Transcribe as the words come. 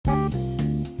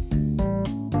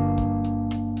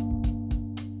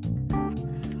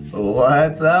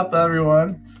What's up,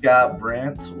 everyone? Scott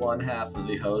Brandt, one half of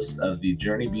the host of the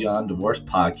Journey Beyond Divorce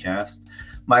podcast.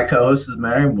 My co-host is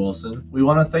Miriam Wilson. We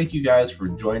want to thank you guys for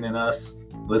joining us,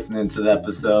 listening to the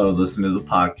episode, listening to the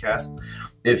podcast.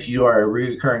 If you are a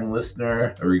recurring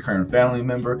listener, a recurring family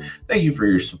member, thank you for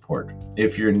your support.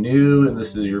 If you're new and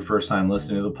this is your first time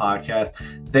listening to the podcast,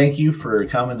 thank you for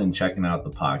coming and checking out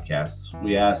the podcast.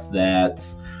 We ask that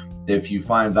if you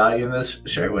find value in this,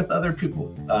 share it with other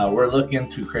people. We're looking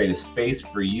to create a space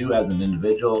for you as an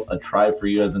individual, a tribe for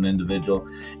you as an individual,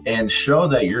 and show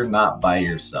that you're not by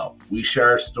yourself. We share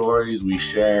our stories, we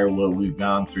share what we've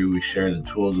gone through, we share the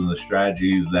tools and the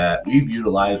strategies that we've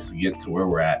utilized to get to where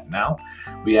we're at now.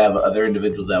 We have other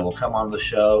individuals that will come on the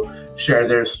show, share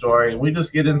their story, and we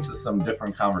just get into some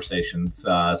different conversations.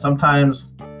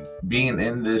 Sometimes being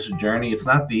in this journey, it's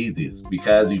not the easiest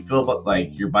because you feel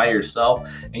like you're by yourself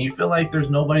and you feel like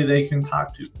there's nobody they can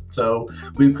talk to. So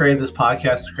we've created this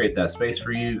podcast to create that space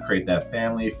for you, create that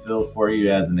family feel for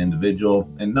you as an individual,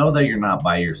 and know that you're not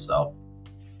by yourself.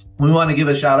 We want to give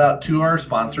a shout out to our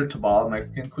sponsor, Tabala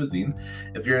Mexican Cuisine.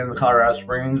 If you're in the Colorado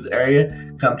Springs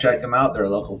area, come check them out. They're a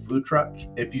local food truck.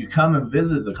 If you come and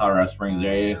visit the Colorado Springs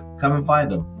area, come and find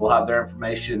them. We'll have their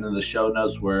information in the show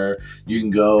notes where you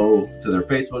can go to their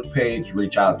Facebook page,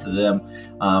 reach out to them,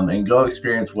 and go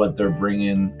experience what they're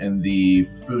bringing in the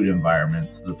food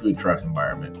environment, the food truck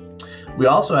environment. We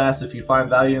also ask if you find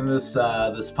value in this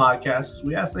podcast,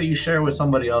 we ask that you share with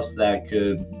somebody else that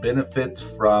could benefit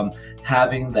from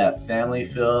having that family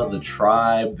feel, the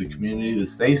tribe, the community, the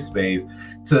safe space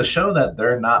to show that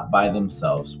they're not by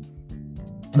themselves.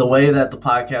 The way that the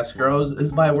podcast grows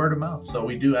is by word of mouth. So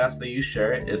we do ask that you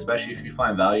share it, especially if you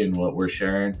find value in what we're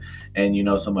sharing and you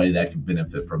know somebody that can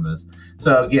benefit from this.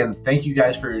 So again, thank you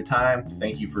guys for your time.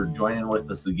 Thank you for joining with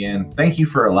us again. Thank you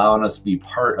for allowing us to be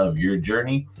part of your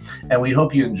journey. And we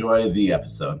hope you enjoy the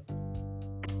episode.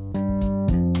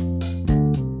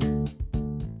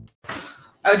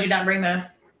 Oh, did you not bring the...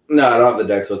 No, I don't have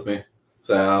the decks with me.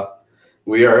 So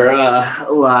we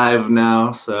are live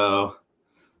now, so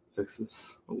fix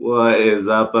this. What is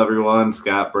up, everyone?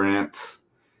 Scott Brandt.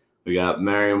 We got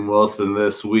Miriam Wilson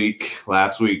this week.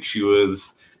 Last week she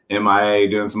was MIA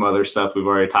doing some other stuff. We've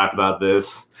already talked about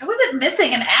this. I wasn't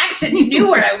missing in action. You knew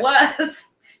where I was.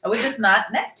 I was just not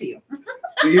next to you.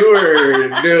 You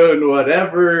were doing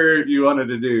whatever you wanted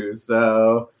to do.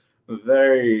 So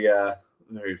very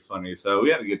funny. So we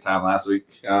had a good time last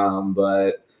week.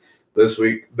 But this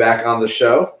week back on the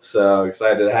show. So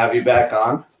excited to have you back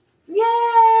on.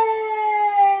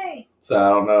 Yay! So I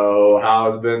don't know how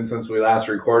it's been since we last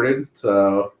recorded.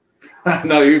 So I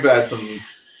know you've had some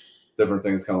different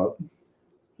things come up.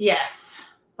 Yes.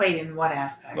 Wait, in what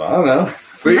aspect? I don't know.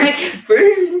 See?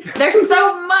 There's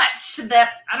so much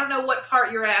that I don't know what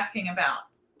part you're asking about.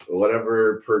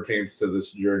 Whatever pertains to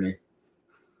this journey.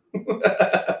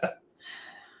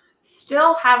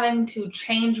 Still having to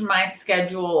change my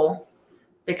schedule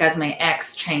because my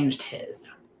ex changed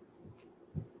his.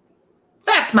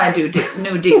 That's my new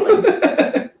dealings.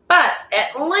 But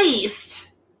at least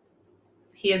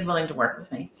he is willing to work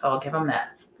with me, so I'll give him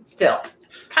that. But still,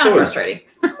 kind of frustrating.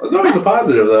 It's always a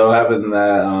positive, though, having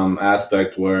that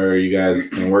aspect where you guys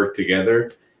can work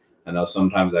together. I know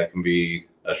sometimes that can be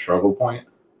a struggle point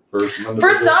for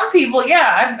some people.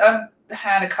 Yeah, I've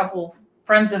had a couple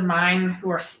friends of mine who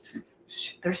are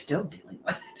they're still dealing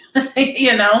with it.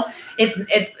 You know,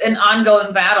 it's an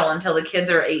ongoing battle until the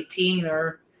kids are 18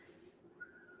 or.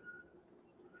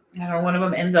 I don't know, one of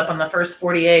them ends up on the first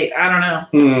 48. I don't know.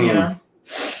 You know.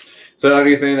 So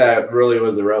anything that really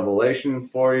was a revelation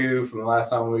for you from the last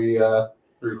time we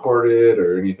recorded,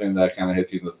 or anything that kind of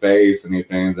hit you in the face,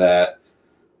 anything that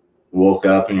woke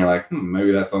up and you're like,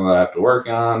 maybe that's something that I have to work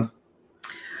on?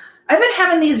 I've been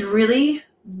having these really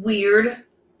weird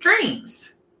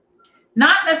dreams.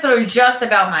 Not necessarily just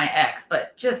about my ex,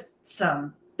 but just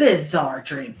some bizarre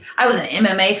dreams. I was an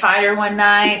MMA fighter one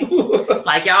night.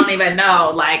 Like, y'all don't even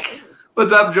know. Like,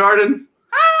 what's up, Jordan?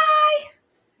 Hi.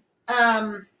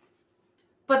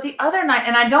 But the other night,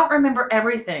 and I don't remember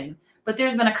everything, but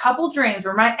there's been a couple dreams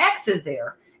where my ex is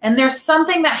there, and there's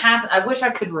something that happens. I wish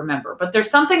I could remember, but there's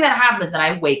something that happens, and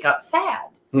I wake up sad.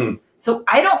 So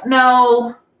I don't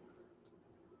know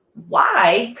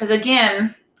why, because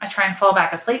again, I try and fall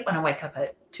back asleep when I wake up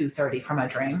at 2:30 from a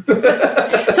dream. So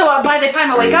by the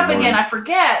time I wake up again, I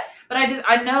forget. But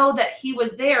I know that he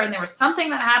was there and there was something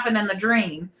that happened in the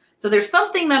dream. So there's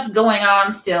something that's going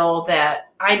on still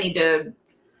that I need to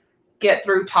get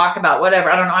through, talk about, whatever.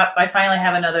 I don't know. I finally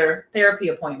have another therapy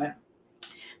appointment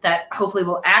that hopefully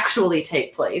will actually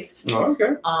take place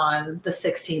on the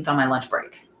 16th on my lunch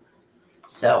break.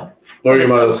 So what are you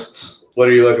most what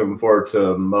are you looking forward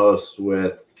to most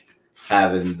with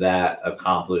having that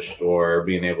accomplished or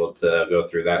being able to go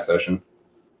through that session?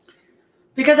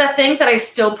 Because I think that I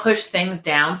still push things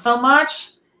down so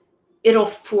much, it'll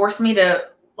force me to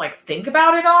like think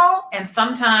about it all. And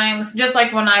sometimes, just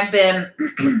like when I've been,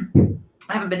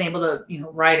 I haven't been able to,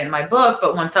 write in my book,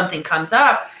 but when something comes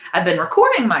up, I've been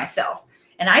recording myself.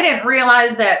 And I didn't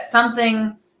realize that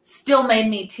something still made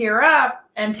me tear up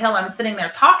until I'm sitting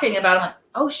there talking about it. I'm like,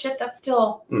 oh shit, that's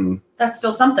still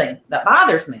something that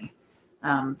bothers me.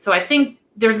 So I think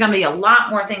there's going to be a lot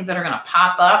more things that are going to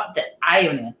pop up that I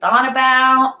haven't even thought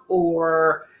about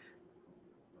or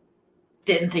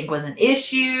didn't think was an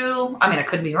issue. I mean, I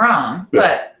could be wrong,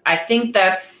 but I think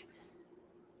that's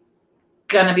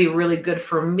going to be really good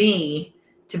for me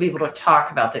to be able to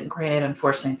talk about that. Granted,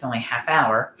 unfortunately, it's only a half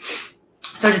hour.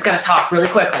 So I just got to talk really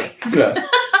quickly. Yeah.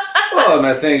 Well, and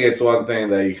I think it's one thing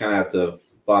that you kind of have to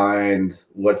find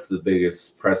what's the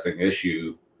biggest pressing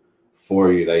issue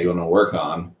for you that you want to work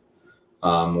on.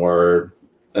 Or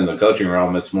in the coaching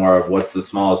realm, it's more of what's the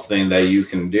smallest thing that you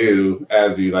can do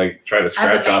as you like try to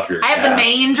scratch off your I have the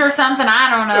mange or something. I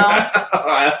don't know.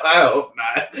 I hope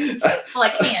not. Well, I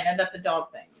can, and that's a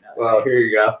dog thing. Well, here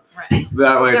you go. Right.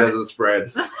 That way it doesn't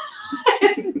spread.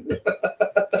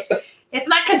 It's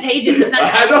not contagious. It's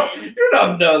not you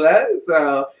don't know that.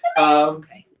 So,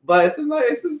 okay. But it's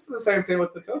the same thing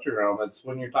with the coaching realm. It's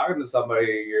when you're talking to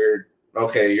somebody, you're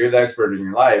the expert in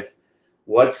your life.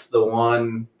 What's the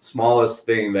one smallest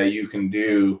thing that you can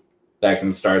do that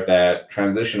can start that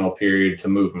transitional period to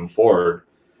moving forward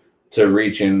to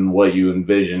reaching what you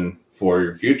envision for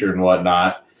your future and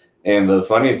whatnot? And the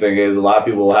funny thing is, a lot of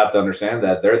people will have to understand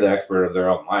that they're the expert of their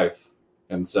own life.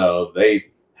 And so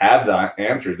they have the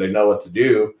answers. They know what to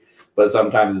do, but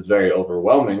sometimes it's very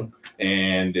overwhelming.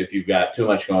 And if you've got too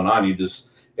much going on,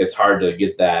 it's hard to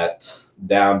get that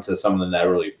down to something that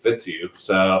really fits you.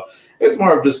 So it's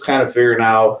more of just kind of figuring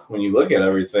out, when you look at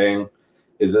everything,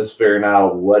 is this figuring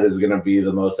out what is going to be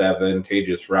the most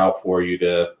advantageous route for you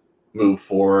to move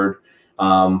forward.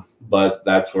 But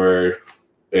that's where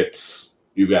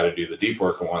you've got to do the deep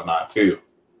work and whatnot too.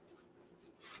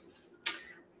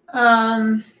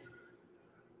 I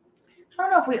don't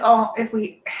know if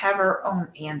we have our own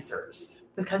answers,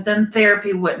 because then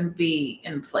therapy wouldn't be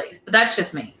in place. But that's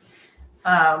just me.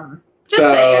 The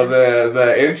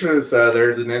interest,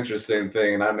 there's an interesting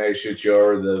thing, and I may shoot you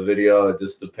over the video. It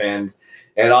just depends.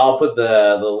 And I'll put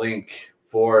the link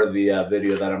for the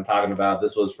video that I'm talking about.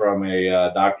 This was from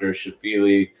a Dr.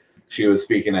 Shafili. She was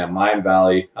speaking at Mind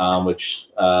Valley, which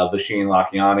Vashin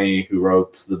Lakhiani, who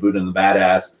wrote The Buddha and the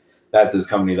Badass, that's his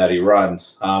company that he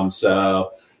runs.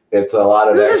 So it's a lot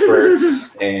of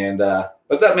experts. And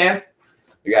what's up, man?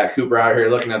 We got Cooper out here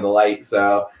looking at the light.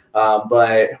 So,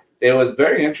 but it was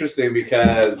very interesting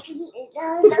because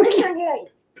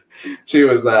she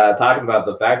was talking about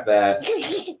the fact that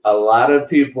a lot of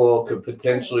people could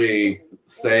potentially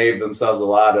save themselves a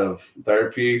lot of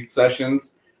therapy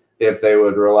sessions if they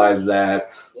would realize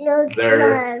that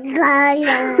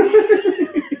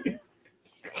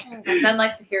My son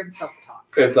likes to hear himself talk.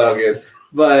 It's all good.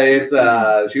 But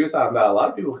she was talking about a lot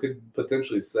of people could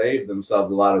potentially save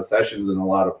themselves a lot of sessions and a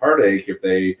lot of heartache if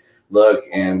they look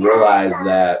and realize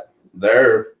that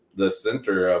they're the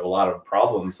center of a lot of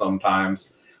problems sometimes.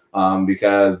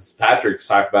 Because Patrick's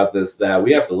talked about this, that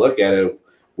we have to look at it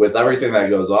with everything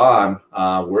that goes on.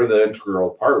 We're the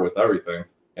integral part with everything.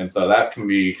 And so that can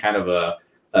be kind of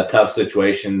a tough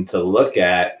situation to look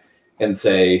at and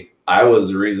say, I was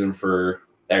the reason for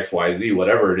XYZ,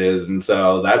 whatever it is. And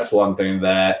so that's one thing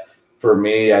that for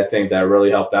me, I think that really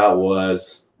helped out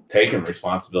was taking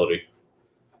responsibility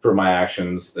for my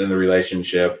actions in the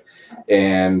relationship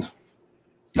and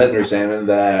understanding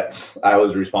that I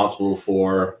was responsible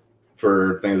for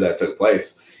things that took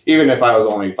place, even if I was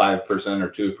only 5% or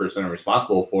 2%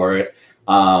 responsible for it.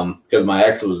 Because my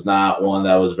ex was not one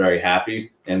that was very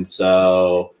happy. And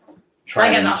so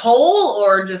like as a whole,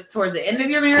 or just towards the end of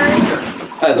your marriage?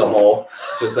 As a whole.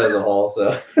 Just as a whole.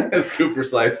 So as Cooper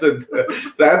slides into,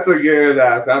 that's a good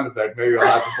sound effect. Maybe I'll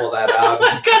have to pull that out. Oh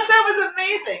my God, that was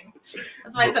amazing.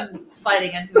 That's my son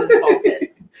sliding into his ball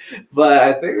pit. But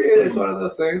I think it's one of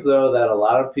those things, though, that a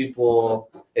lot of people,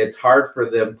 it's hard for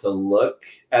them to look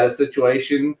at a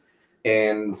situation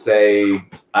and say,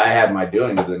 I had my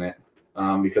doings in it.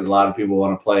 Because a lot of people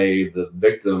want to play the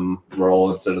victim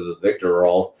role instead of the victor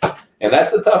role. And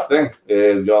that's the tough thing,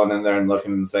 is going in there and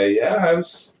looking and say, yeah, I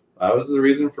was the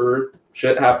reason for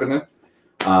shit happening.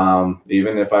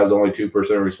 Even if I was only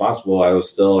 2% responsible, I was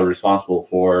still responsible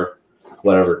for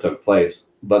whatever took place.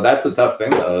 But that's the tough thing,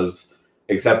 though, is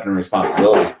accepting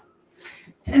responsibility.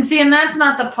 And see, and that's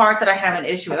not the part that I have an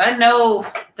issue with. I know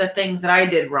the things that I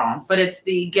did wrong, but it's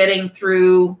the getting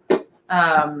through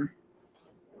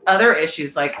other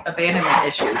issues, like abandonment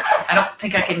issues. I don't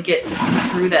think I can get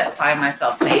through that by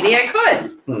myself. Maybe I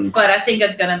could, but I think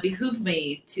it's going to behoove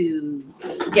me to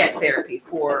get therapy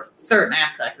for certain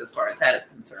aspects as far as that is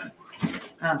concerned.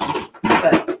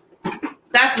 But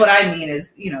that's what I mean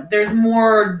is, there's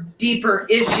more deeper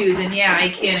issues, and yeah, I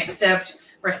can't accept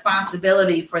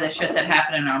responsibility for the shit that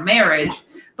happened in our marriage,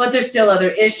 but there's still other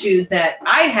issues that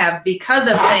I have because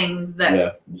of things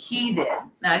that he did.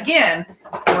 Now, again,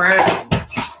 we're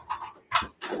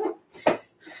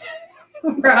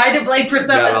I to blame for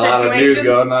some of the situations. News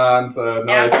going on, so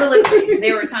no. Absolutely.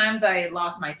 There were times I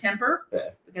lost my temper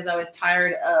because I was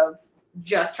tired of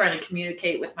just trying to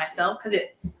communicate with myself, because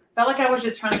it felt like I was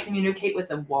just trying to communicate with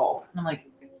the wall. And I'm like,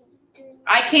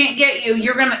 I can't get you.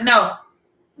 You're gonna no.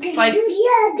 It's like,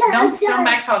 don't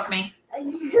back talk me.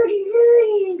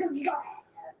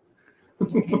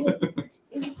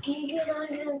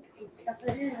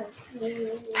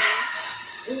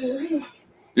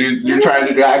 You're trying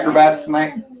to do acrobats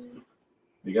tonight?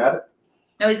 You got it?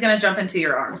 No, he's going to jump into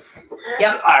your arms.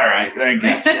 Yep. All right. Thank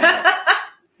you.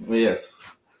 Yes.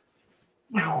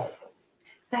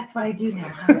 That's what I do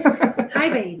now. Hi,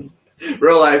 baby.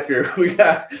 Real life here. We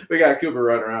got Cooper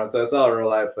running around, so it's all real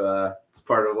life. It's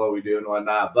part of what we do and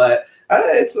whatnot. But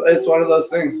it's one of those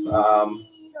things.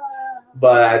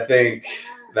 But I think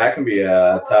that can be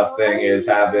a tough thing, is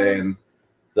having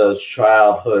those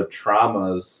childhood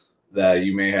traumas that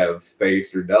you may have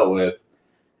faced or dealt with,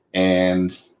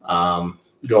 and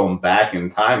going back in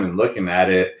time and looking at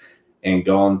it and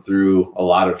going through a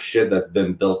lot of shit that's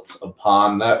been built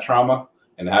upon that trauma,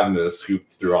 and having to scoop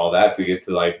through all that to get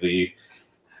to like the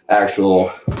actual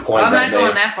point. Well, I'm not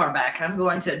going that far back. I'm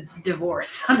going to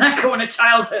divorce. I'm not going to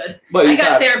childhood. But I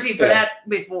got therapy for that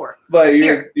before. But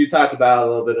you talked about a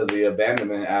little bit of the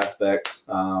abandonment aspect,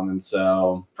 and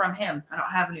so from him, I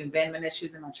don't have any abandonment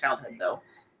issues in my childhood though.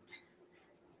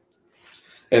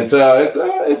 And so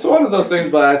it's one of those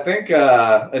things. But I think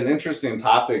an interesting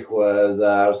topic was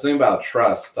I was thinking about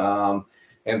trust,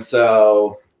 and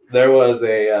so there was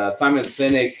a Simon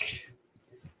Sinek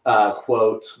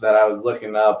quote that I was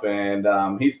looking up, and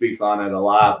he speaks on it a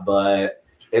lot, but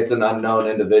it's an unknown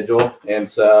individual. And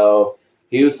so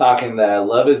he was talking that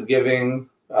love is giving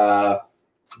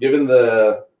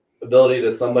the ability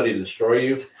to somebody to destroy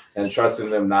you and trusting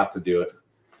them not to do it.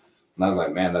 And I was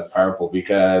like, man, that's powerful,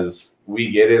 because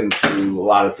we get into a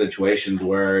lot of situations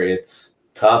where it's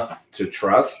tough to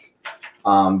trust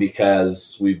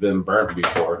because we've been burnt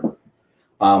before.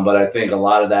 But I think a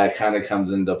lot of that kind of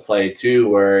comes into play too,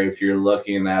 where if you're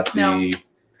looking at the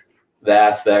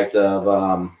aspect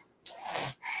of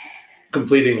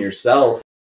completing yourself.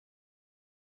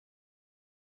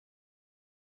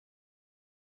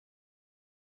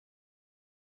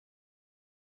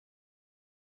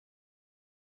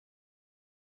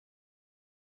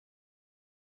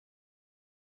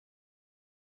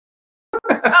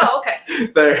 Oh, okay.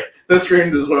 The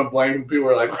screen just went blank, and people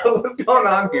were like, what's going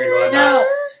on here? No.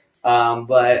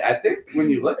 But I think when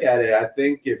you look at it, I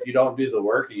think if you don't do the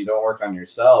work and you don't work on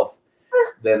yourself,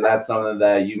 then that's something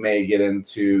that you may get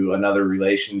into another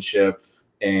relationship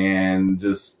and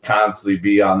just constantly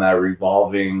be on that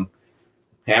revolving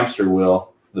hamster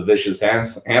wheel, the vicious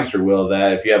hamster wheel,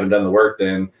 that if you haven't done the work,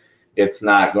 then it's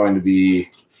not going to be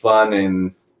fun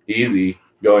and easy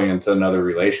going into another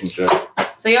relationship.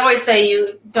 So you always say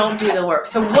you don't do the work.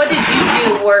 So what did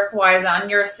you do work-wise on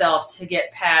yourself to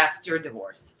get past your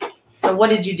divorce? So what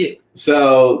did you do?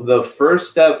 So the first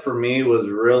step for me was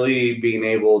really being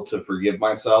able to forgive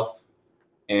myself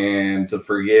and to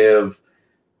forgive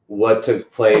what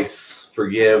took place,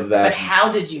 forgive that. But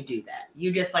how did you do that?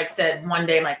 You just said one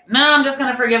day, no, I'm just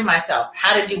going to forgive myself.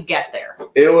 How did you get there?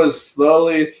 It was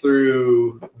slowly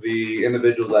through the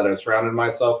individuals that I surrounded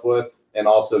myself with, and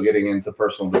also getting into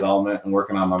personal development and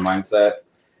working on my mindset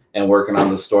and working on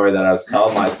the story that I was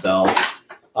telling myself.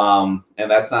 And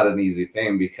that's not an easy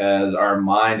thing, because our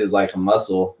mind is like a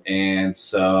muscle. And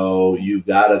so you've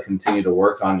got to continue to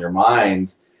work on your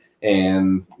mind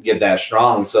and get that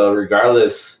strong. So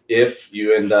regardless if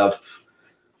you end up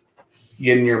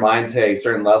getting your mind to a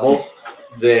certain level,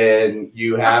 then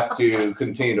you have to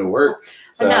continue to work.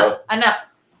 So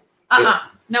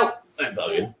Enough. Nope. That's all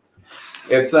good.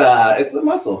 It's a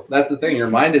muscle. That's the thing. Your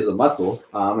mind is a muscle.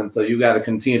 And so you got to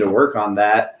continue to work on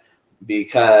that,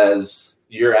 because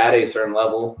you're at a certain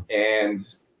level and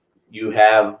you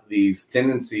have these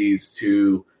tendencies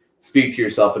to speak to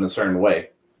yourself in a certain way.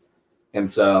 And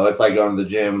so it's like going to the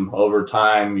gym. Over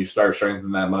time, you start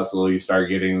strengthening that muscle. You start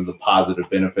getting the positive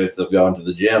benefits of going to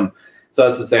the gym. So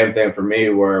it's the same thing for me,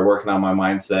 where working on my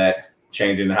mindset,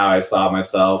 changing how I saw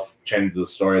myself, changing the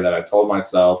story that I told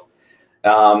myself.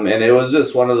 And it was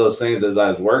just one of those things as I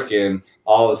was working,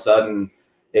 all of a sudden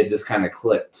it just kind of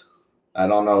clicked. I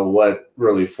don't know what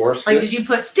really forced it. Like, did you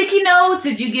put sticky notes?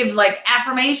 Did you give like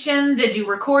affirmations? Did you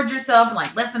record yourself and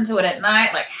like listen to it at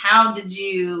night? Like, how did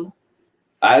you?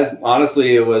 I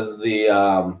honestly, it was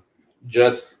the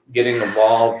just getting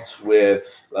involved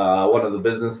with one of the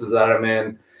businesses that I'm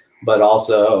in, but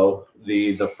also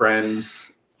the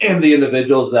friends and the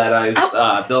individuals that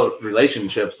I built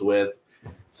relationships with.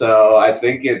 So I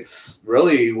think it's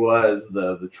really was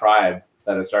the tribe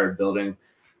that I started building,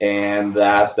 and the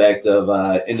aspect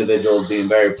of individuals being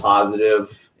very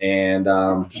positive and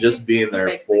just being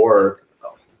there for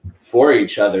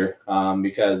each other,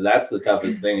 because that's the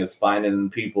toughest thing, is finding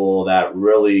people that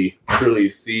really truly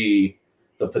see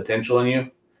the potential in you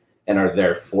and are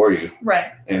there for you.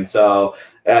 Right. And so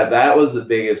that was the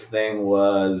biggest thing,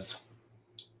 was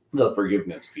the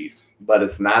forgiveness piece. But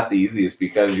it's not the easiest,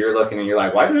 because you're looking and you're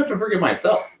like, why do I have to forgive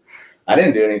myself? I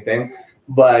didn't do anything.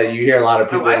 But you hear a lot of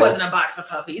people. I wasn't a box of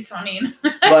puppies. I mean,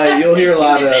 but you'll hear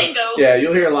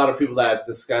you'll hear a lot of people that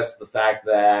discuss the fact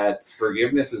that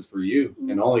forgiveness is for you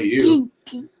and only you.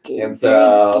 And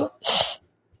so,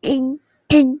 yes,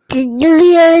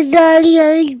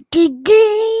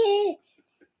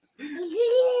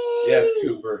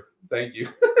 Cooper, thank you.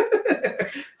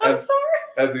 I'm sorry.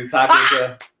 As he's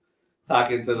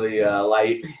talking to the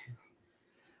light.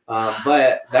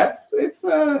 But it's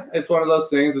one of those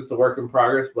things. It's a work in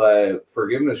progress, but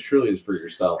forgiveness truly is for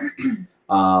yourself.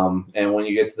 And when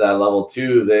you get to that level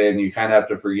 2, then you kind of have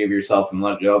to forgive yourself and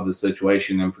let go of the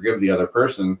situation and forgive the other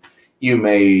person. You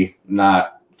may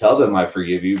not tell them I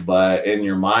forgive you, but in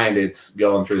your mind, it's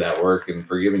going through that work and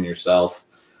forgiving yourself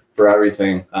for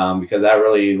everything, because that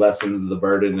really lessens the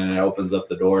burden and it opens up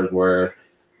the doors where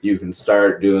you can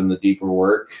start doing the deeper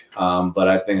work. But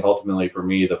I think ultimately for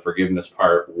me, the forgiveness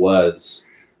part was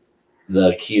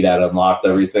the key that unlocked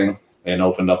everything and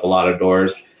opened up a lot of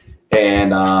doors.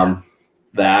 And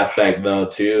the aspect, though,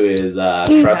 too, is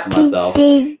trusting myself.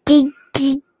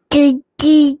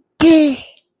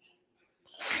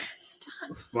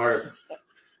 Smart.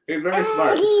 He's very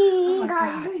smart. Oh my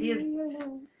God. He is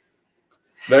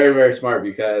very, very smart,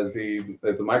 because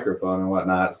it's a microphone and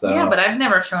whatnot. So yeah, but I've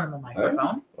never shown him a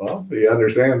microphone. Well, you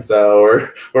understand. So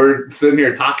we're sitting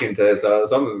here talking to it, so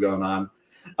something's going on.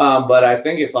 But I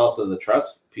think it's also the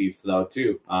trust piece, though,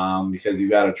 too, because you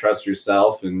got to trust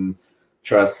yourself and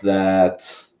trust that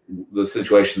the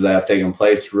situations that have taken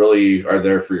place really are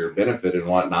there for your benefit and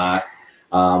whatnot.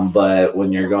 But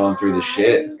when you're going through the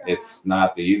shit, it's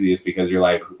not the easiest, because you're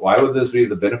like, why would this be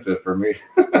the benefit for me?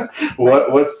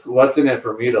 What's in it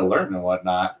for me to learn and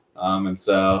whatnot? And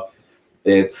so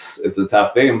it's a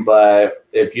tough thing. But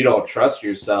if you don't trust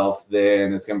yourself,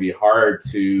 then it's going to be hard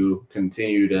to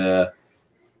continue to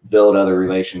build other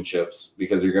relationships,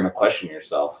 because you're going to question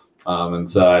yourself. And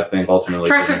so I think ultimately,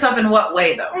 trust yourself in what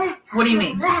way, though? What do you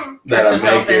mean? That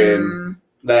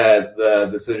the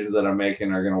decisions that I'm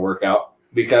making are going to work out.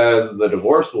 Because the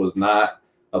divorce was not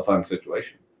a fun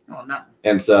situation. Oh, no.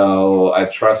 And so I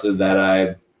trusted that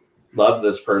I loved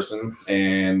this person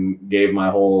and gave my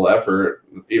whole effort,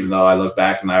 even though I look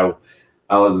back and I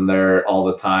wasn't there all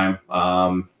the time.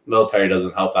 Military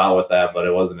doesn't help out with that, but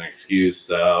it wasn't an excuse.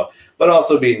 So, but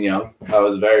also being young. I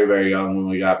was very, very young when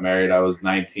we got married. I was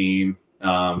 19.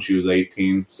 She was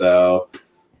 18. So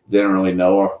didn't really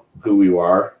know who we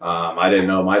were. I didn't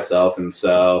know myself. And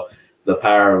so the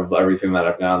power of everything that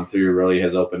I've gone through really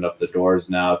has opened up the doors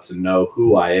now to know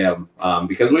who I am.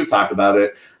 Because we've talked about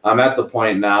it. I'm at the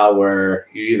point now where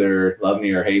you either love me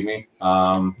or hate me.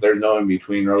 There's no in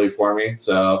between really for me.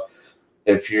 So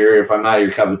if I'm not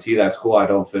your cup of tea, that's cool. I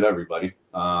don't fit everybody.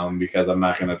 Because I'm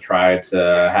not going to try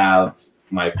to have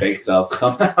my fake self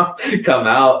come out.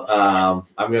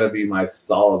 I'm going to be my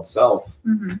solid self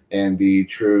and be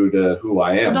true to who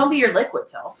I am. Well, don't be your liquid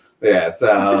self. Yeah,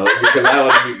 so because that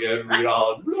wouldn't be good. Read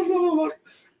all.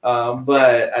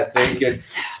 But I think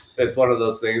it's one of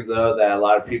those things, though, that a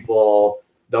lot of people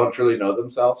don't truly know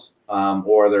themselves,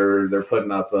 or they're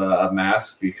putting up a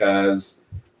mask because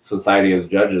society has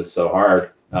judged us so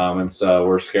hard, and so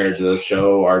we're scared to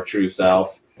show our true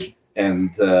self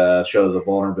and show the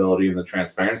vulnerability and the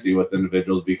transparency with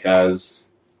individuals, because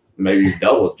maybe you've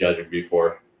dealt with judging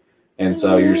before, and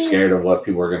so you're scared of what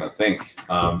people are going to think.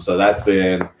 So that's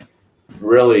been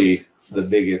really the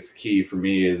biggest key for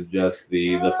me, is just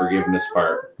the forgiveness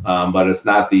part. But it's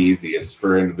not the easiest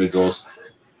for individuals.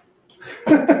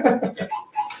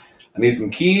 I need some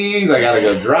keys. I gotta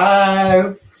go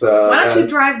drive. So why don't you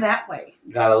drive that way?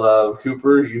 Gotta love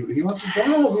Cooper. He wants to drive.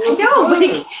 I know,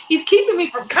 but he's keeping me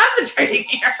from concentrating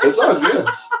here. It's all good.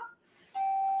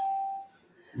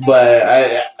 But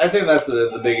I think that's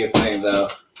the biggest thing, though.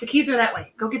 The keys are that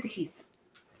way. Go get the keys.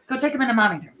 Go take them into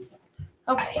mommy's room.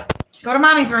 Okay. Go to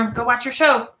mommy's room. Go watch your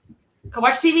show. Go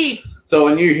watch TV. So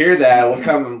when you hear that,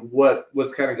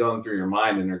 what's kind of going through your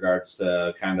mind in regards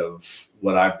to kind of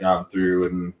what I've gone through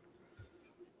and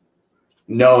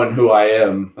knowing who I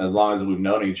am, as long as we've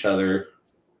known each other,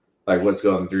 like what's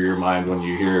going through your mind when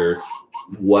you hear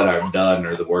what I've done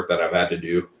or the work that I've had to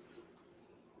do?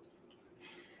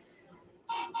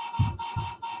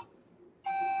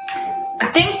 I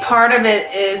think part of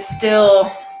it is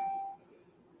still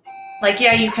like,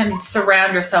 yeah, you can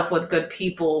surround yourself with good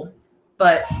people,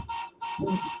 but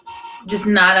just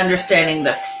not understanding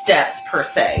the steps per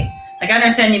se. Like, I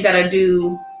understand you've got to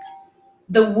do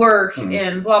the work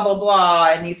and blah, blah, blah,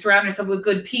 and you surround yourself with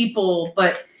good people,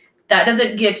 but that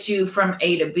doesn't get you from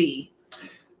A to B.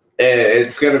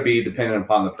 It's going to be dependent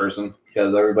upon the person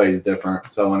because everybody's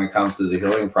different. So when it comes to the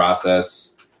healing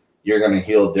process, you're going to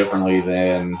heal differently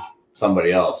than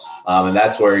somebody else. And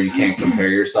that's where you can't compare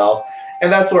yourself.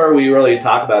 And that's where we really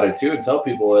talk about it too and tell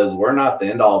people is we're not the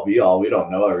end all be all. We don't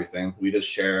know everything. We just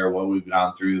share what we've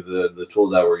gone through, the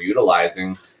tools that we're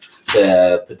utilizing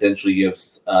to potentially give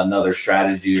another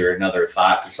strategy or another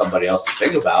thought to somebody else to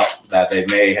think about that they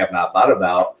may have not thought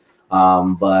about.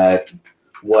 But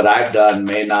what I've done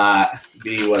may not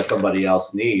be what somebody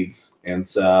else needs. And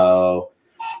so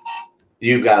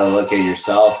you've got to look at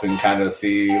yourself and kind of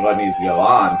see what needs to go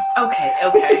on.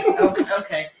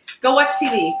 Okay. Go watch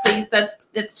TV, please.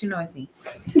 That's too noisy.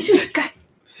 God.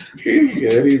 He's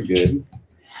good.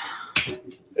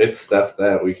 It's stuff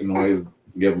that we can always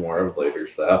get more of later.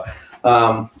 So,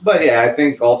 but yeah, I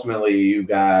think ultimately you've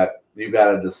got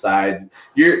to decide.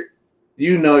 You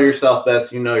know yourself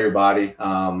best. You know your body,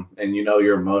 and you know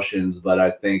your emotions. But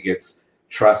I think it's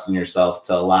trusting yourself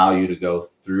to allow you to go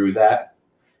through that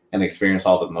and experience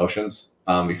all the emotions,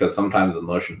 because sometimes the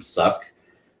emotions suck.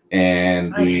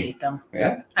 And I hate them.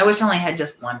 Yeah. I wish I only had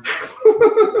just one.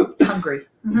 Hungry.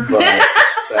 But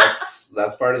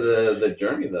that's part of the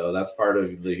journey, though. That's part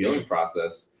of the healing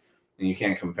process. And you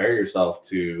can't compare yourself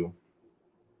to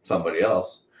somebody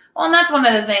else. Well, and that's one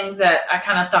of the things that I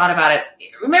kind of thought about it.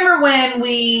 Remember when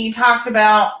we talked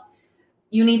about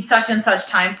you need such and such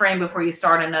time frame before you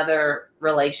start another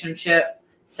relationship?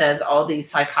 Says all these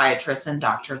psychiatrists and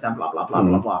doctors and blah, blah, blah,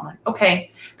 blah, blah. I'm like,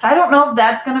 okay, but I don't know if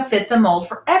that's going to fit the mold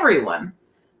for everyone.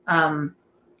 Because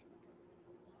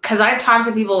I've talked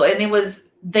to people and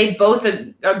they both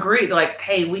agreed, like,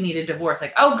 hey, we need a divorce.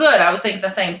 Like, oh, good. I was thinking the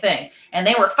same thing. And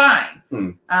they were fine.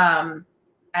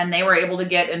 And they were able to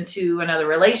get into another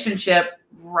relationship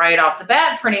right off the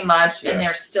bat pretty much. Yeah. And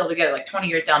they're still together like 20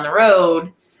 years down the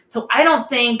road. So I don't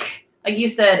think, like you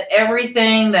said,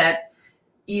 everything that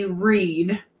you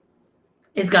read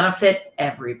is going to fit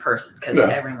every person because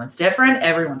everyone's different.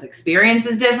 Everyone's experience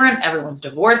is different. Everyone's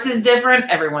divorce is different.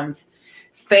 Everyone's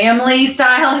family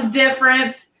style is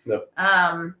different. Yep.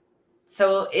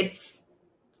 So it's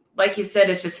like you said,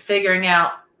 it's just figuring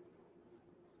out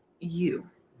you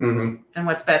and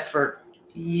what's best for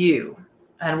you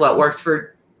and what works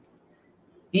for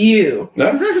you.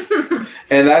 Yeah.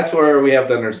 And that's where we have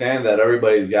to understand that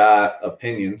everybody's got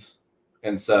opinions.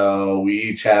 And so we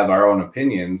each have our own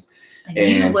opinions. And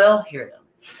you will hear them.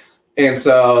 And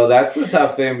so that's the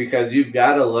tough thing because you've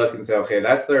got to look and say, okay,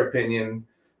 that's their opinion.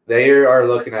 They are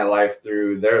looking at life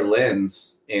through their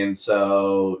lens. And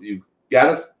so you've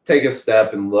got to take a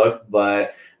step and look,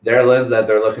 but their lens that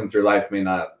they're looking through life may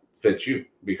not fit you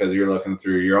because you're looking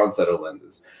through your own set of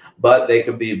lenses. But they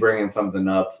could be bringing something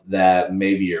up that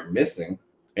maybe you're missing.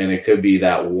 And it could be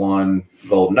that one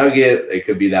gold nugget. It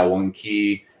could be that one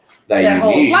key that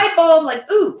whole need. Light bulb, like,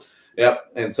 ooh.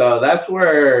 Yep. And so that's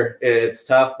where it's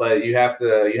tough, but you have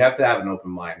to have an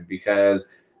open mind because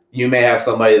you may have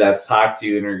somebody that's talked to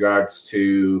you in regards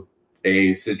to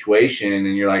a situation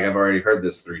and you're like, I've already heard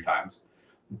this 3 times,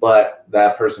 but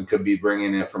that person could be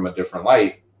bringing it from a different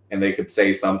light and they could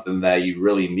say something that you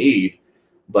really need.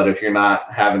 But if you're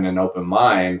not having an open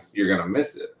mind, you're going to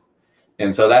miss it.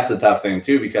 And so that's the tough thing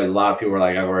too, because a lot of people are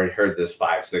like, I've already heard this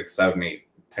 5, 6, 7, 8,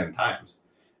 10 times.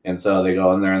 And so they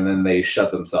go in there and then they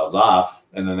shut themselves off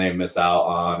and then they miss out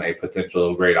on a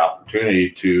potential great opportunity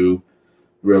to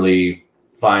really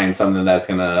find something that's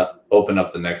going to open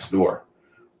up the next door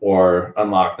or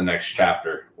unlock the next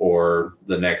chapter or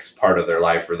the next part of their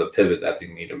life or the pivot that they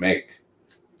need to make.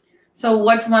 So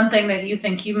what's one thing that you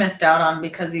think you missed out on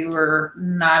because you were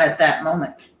not at that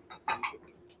moment?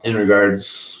 in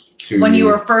regards to when you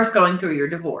were first going through your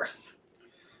divorce?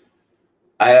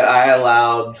 I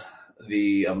allowed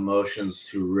the emotions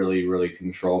to really, really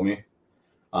control me.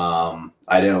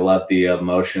 I didn't let the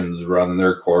emotions run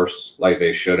their course like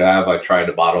they should have. I tried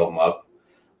to bottle them up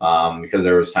because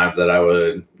there was times that I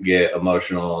would get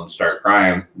emotional and start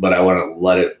crying, but I wouldn't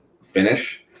let it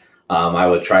finish. I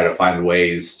would try to find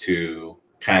ways to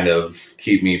kind of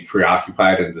keep me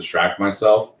preoccupied and distract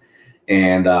myself.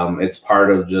 And it's part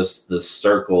of just the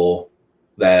circle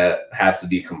that has to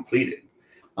be completed.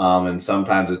 And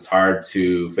sometimes it's hard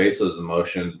to face those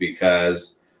emotions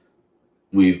because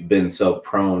we've been so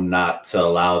prone not to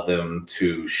allow them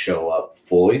to show up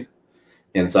fully.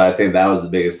 And so I think that was the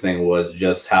biggest thing, was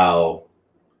just how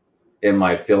in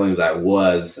my feelings I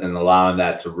was, and allowing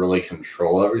that to really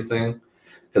control everything.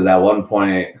 Because at one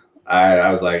point I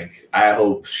was like, I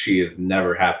hope she is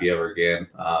never happy ever again.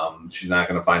 She's not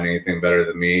going to find anything better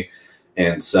than me.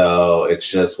 And so it's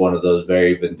just one of those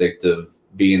very vindictive,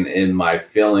 being in my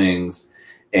feelings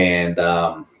and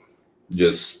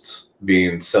just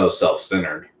being so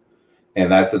self-centered.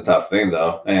 And that's a tough thing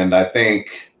though. And I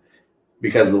think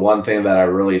because the one thing that I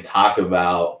really talk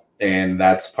about, and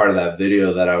that's part of that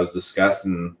video that I was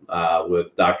discussing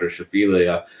with Dr.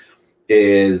 Shafilia,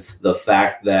 is the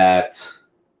fact that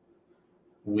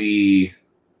we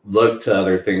look to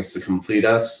other things to complete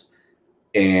us,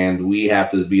 and we have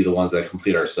to be the ones that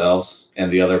complete ourselves,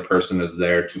 and the other person is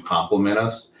there to complement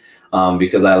us.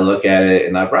 Because I look at it,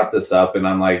 and I brought this up, and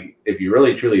I'm like, if you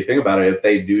really truly think about it, if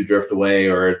they do drift away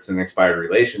or it's an expired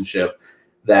relationship,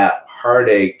 that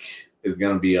heartache is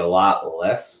going to be a lot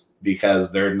less,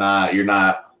 because you're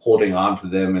not holding on to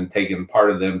them and taking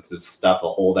part of them to stuff a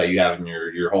hole that you have in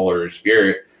your whole or your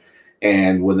spirit.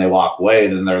 And when they walk away,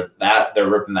 then they're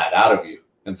ripping that out of you.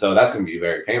 And so that's going to be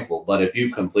very painful. But if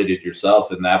you've completed yourself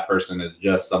and that person is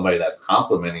just somebody that's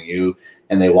complimenting you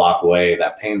and they walk away,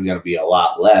 that pain's going to be a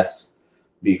lot less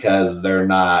because they're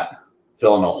not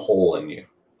filling a hole in you.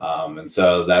 And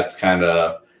so that's kind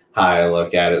of how I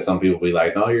look at it. Some people be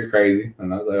like, "No, you're crazy."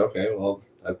 And I was like, okay, well,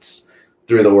 that's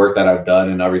through the work that I've done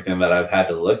and everything that I've had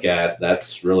to look at.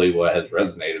 That's really what has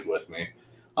resonated with me.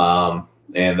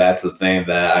 And that's the thing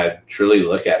that I truly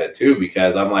look at it too,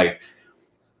 because I'm like,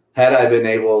 had I been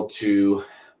able to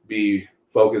be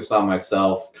focused on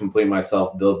myself, complete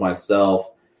myself, build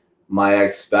myself, my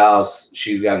ex-spouse,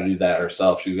 she's got to do that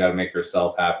herself. She's got to make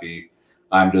herself happy.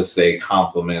 I'm just a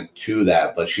compliment to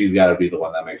that, but she's got to be the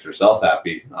one that makes herself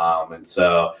happy. And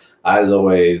so I was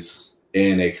always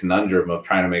in a conundrum of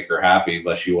trying to make her happy,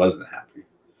 but she wasn't happy.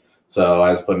 So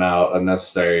I was putting out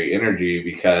unnecessary energy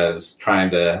because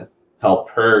trying to help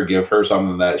her, give her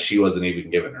something that she wasn't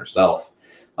even giving herself.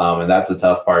 And that's the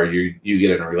tough part. You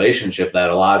get in a relationship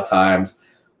that a lot of times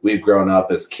we've grown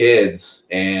up as kids,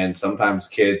 and sometimes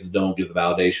kids don't get the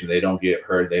validation. They don't get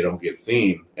heard. They don't get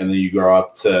seen. And then you grow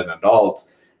up to an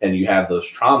adult and you have those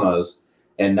traumas.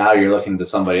 And now you're looking to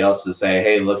somebody else to say,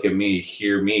 "Hey, look at me,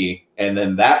 hear me." And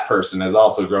then that person has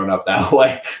also grown up that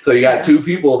way. So you got two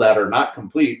people that are not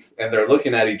complete, and they're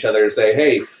looking at each other and say,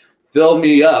 "Hey, fill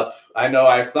me up. I know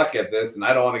I suck at this and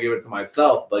I don't want to give it to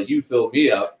myself, but you fill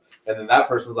me up." And then that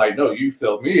person's like, "No, you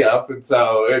fill me up." And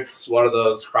so it's one of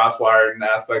those crosswired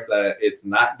aspects that it's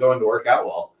not going to work out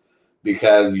well,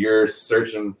 because you're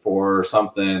searching for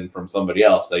something from somebody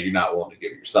else that you're not willing to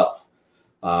give yourself.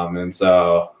 And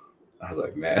so I was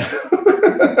like, man,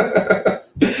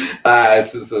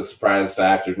 it's just a surprise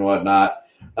factor and whatnot.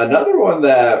 Another one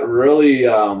that really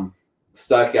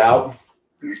stuck out,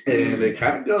 and it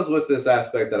kind of goes with this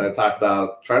aspect that I talked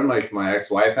about, trying to make my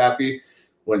ex-wife happy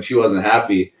when she wasn't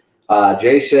happy.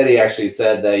 Jay Shetty actually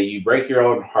said that you break your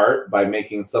own heart by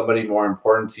making somebody more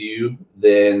important to you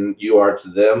than you are to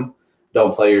them.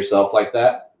 Don't play yourself like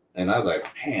that. And I was like,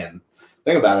 man,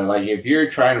 think about it. Like, if you're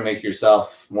trying to make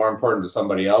yourself more important to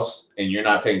somebody else and you're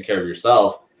not taking care of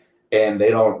yourself, and they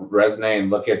don't resonate and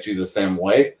look at you the same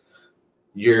way,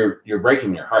 you're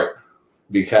breaking your heart,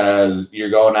 because you're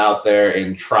going out there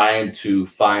and trying to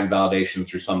find validation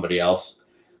through somebody else,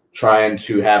 trying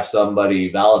to have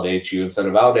somebody validate you instead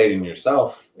of validating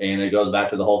yourself. And it goes back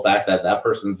to the whole fact that that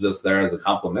person's just there as a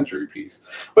complimentary piece,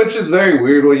 which is very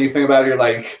weird when you think about it. You're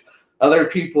like, other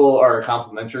people are a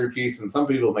complimentary piece, and some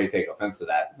people may take offense to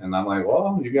that. And I'm like,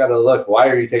 well, you got to look, why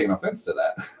are you taking offense to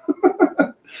that?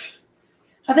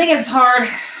 I think it's hard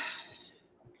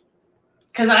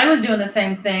because I was doing the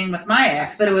same thing with my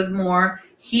ex, but it was more,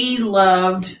 he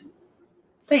loved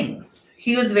things.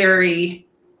 He was very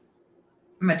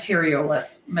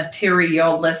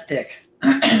materialistic.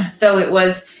 So it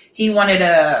was, he wanted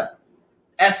a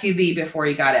SUV before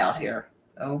he got out here.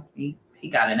 So he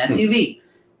got an SUV.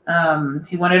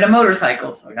 He wanted a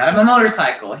motorcycle, so I got him a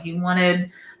motorcycle. He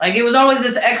wanted, like, it was always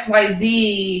this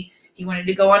XYZ. He wanted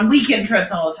to go on weekend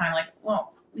trips all the time. Like,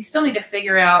 well, we still need to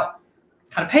figure out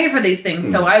how to pay for these things.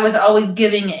 So I was always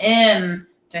giving in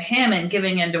to him and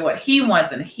giving in to what he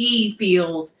wants and he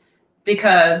feels,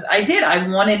 because I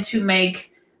wanted to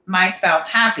make my spouse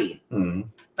happy,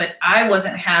 but I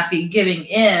wasn't happy giving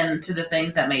in to the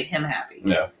things that made him happy.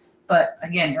 Yeah. But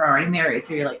again, you're already married,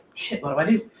 so you're like, shit, what do I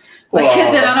do? Like,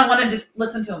 then I don't want to just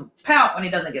listen to him pout when he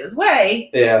doesn't get his way.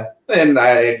 Yeah. And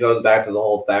it goes back to the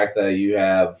whole fact that you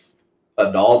have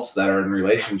adults that are in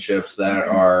relationships that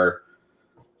are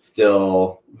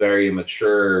still very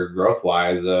immature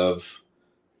growth-wise of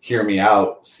hear me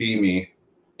out, see me,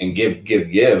 and give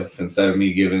instead of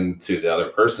me giving to the other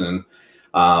person.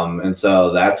 And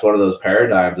so that's one of those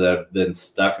paradigms that have been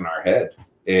stuck in our head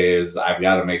is I've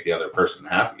got to make the other person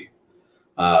happy.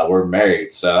 We're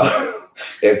married, so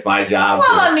it's my job.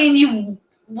 Well, I mean,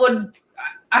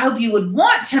 I hope you would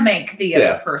want to make the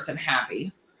other person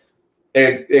happy.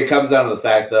 It comes down to the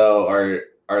fact, though,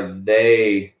 are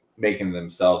they making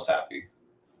themselves happy?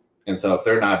 And so if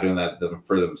they're not doing that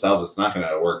for themselves, it's not going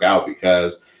to work out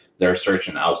because they're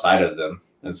searching outside of them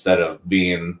instead of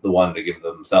being the one to give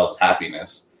themselves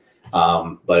happiness.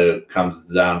 But it comes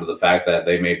down to the fact that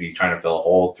they may be trying to fill a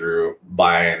hole through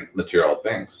buying material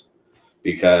things.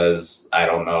 Because I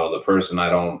don't know the person,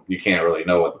 you can't really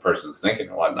know what the person's thinking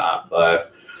and whatnot.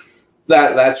 But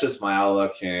that's just my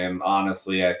outlook. And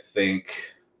honestly, I think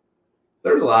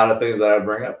there's a lot of things that I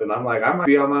bring up, and I'm like, I might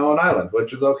be on my own island,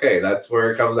 which is okay. That's where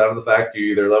it comes down to the fact you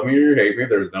either love me or you hate me.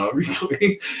 There's no in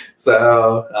between.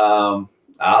 So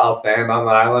I'll stand on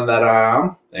the island that I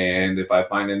am, and if I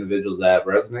find individuals that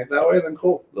resonate that way, then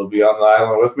cool. They'll be on the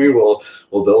island with me. We'll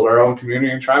build our own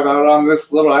community and tribe out on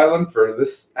this little island for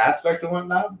this aspect and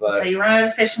whatnot. But until you run out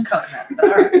of fish and coconuts. But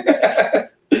all right.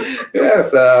 Yeah,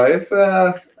 so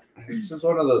it's just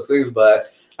one of those things.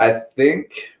 But I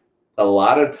think a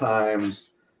lot of times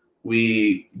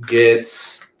we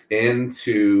get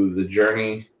into the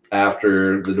journey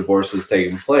after the divorce has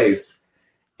taken place,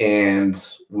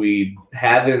 and we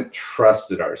haven't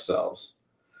trusted ourselves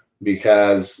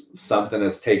because something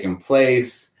has taken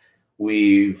place.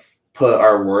 We've put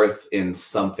our worth in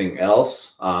something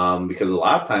else, because a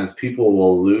lot of times people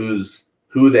will lose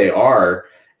who they are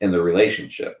in the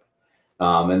relationship.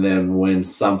 And then when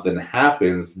something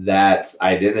happens, that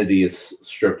identity is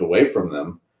stripped away from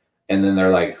them. And then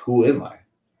they're like, who am I?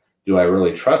 Do I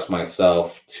really trust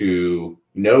myself to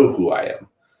know who I am?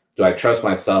 Do I trust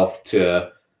myself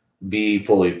to be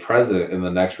fully present in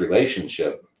the next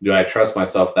relationship? Do I trust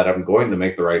myself that I'm going to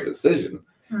make the right decision?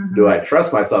 Mm-hmm. Do I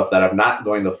trust myself that I'm not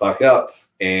going to fuck up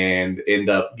and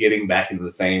end up getting back into the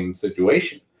same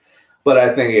situation? But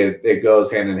I think it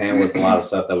goes hand in hand with a lot of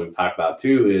stuff that we've talked about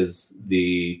too, is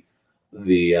the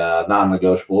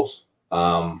non-negotiables,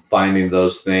 finding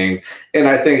those things. And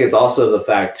I think it's also the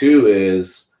fact too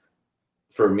is,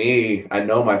 for me, I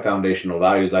know my foundational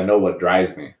values. I know what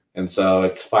drives me. And so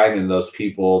it's finding those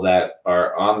people that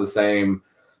are on the same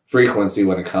frequency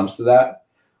when it comes to that,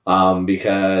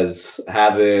 because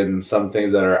having some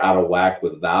things that are out of whack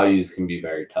with values can be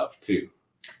very tough too.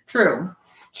 True.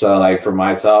 So like for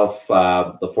myself,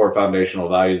 the 4 foundational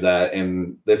values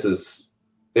and this is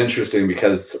interesting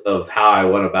because of how I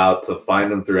went about to find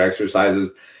them through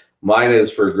exercises. Mine is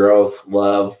for growth,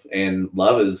 love, and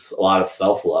love is a lot of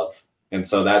self-love. And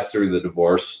so that's through the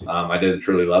divorce. I didn't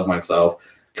truly love myself.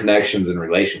 Connections and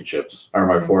relationships are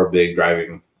my 4 big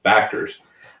driving factors.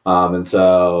 And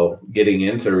so getting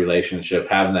into a relationship,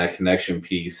 having that connection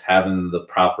piece, having the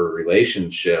proper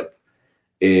relationship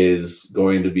is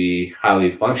going to be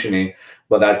highly functioning.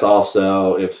 But that's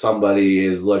also if somebody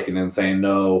is looking and saying,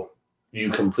 no, you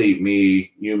complete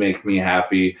me, you make me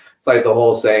happy. It's like the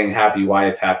whole saying, happy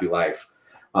wife, happy life.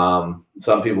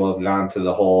 Some people have gone to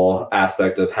the whole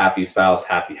aspect of happy spouse,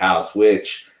 happy house,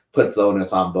 which puts the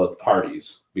onus on both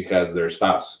parties because they're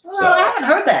spouse. Well, so, I haven't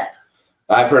heard that.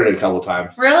 I've heard it a couple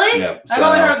times. Really? Yeah. I've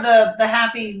only heard the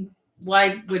happy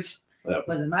wife, which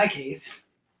was in my case.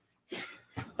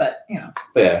 But, you know.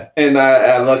 Yeah. And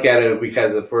I look at it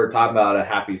because if we're talking about a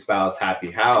happy spouse,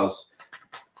 happy house,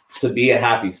 to be a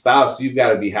happy spouse, you've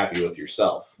got to be happy with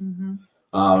yourself. Mm-hmm.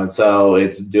 And so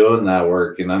it's doing that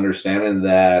work and understanding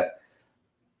that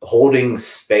holding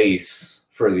space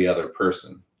for the other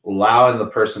person, allowing the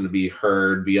person to be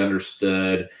heard, be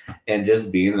understood, and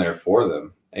just being there for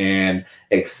them and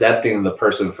accepting the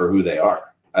person for who they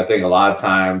are. I think a lot of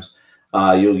times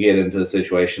you'll get into a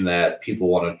situation that people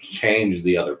want to change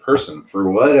the other person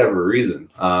for whatever reason.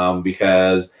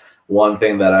 Because one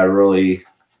thing that I really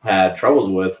had troubles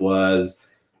with was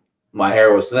my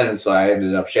hair was thin, so I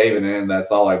ended up shaving it, and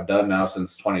that's all I've done now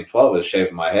since 2012 is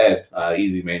shaving my head,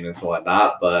 easy maintenance and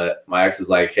whatnot. But my ex is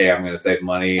like, hey, I'm going to save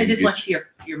money. It just went to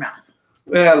your mouth.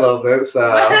 Yeah, a little bit. So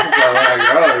when I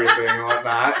grow everything and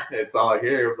whatnot, it's all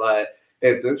here. But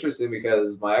it's interesting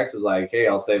because my ex is like, hey,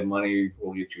 I'll save money.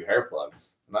 We'll get you hair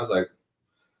plugs. And I was like,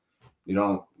 you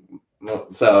don't.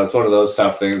 So it's one of those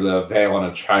tough things of, hey, I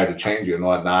want to try to change you and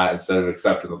whatnot instead of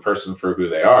accepting the person for who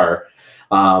they are.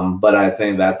 But I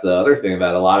think that's the other thing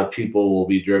that a lot of people will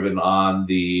be driven on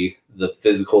the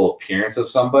physical appearance of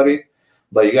somebody.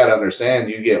 But you got to understand,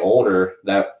 you get older,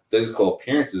 that physical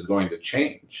appearance is going to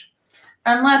change.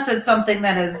 Unless it's something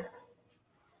that is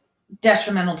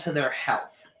detrimental to their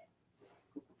health.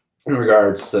 In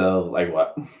regards to like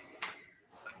what?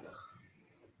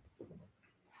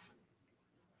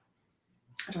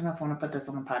 I don't know if I want to put this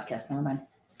on the podcast. Never mind.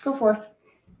 Go forth.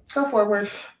 Go forward.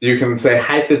 You can say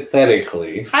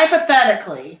hypothetically.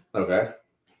 Hypothetically. Okay.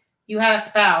 You had a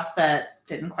spouse that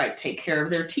didn't quite take care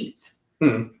of their teeth.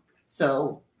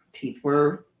 So teeth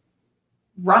were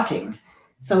rotting.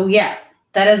 So yeah,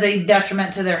 that is a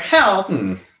detriment to their health.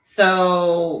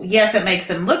 So yes, it makes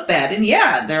them look bad. And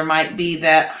yeah, there might be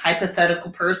that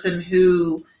hypothetical person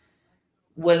who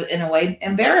was in a way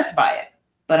embarrassed by it.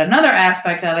 But another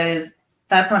aspect of it is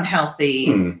that's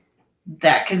unhealthy.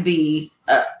 That can be,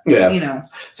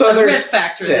 so a there's risk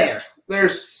factor there.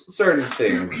 There's certain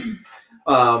things.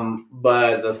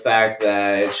 But the fact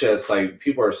that it's just like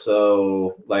people are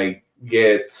so like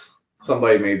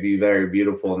somebody may be very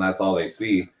beautiful and that's all they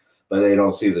see, but they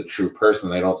don't see the true person.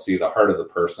 They don't see the heart of the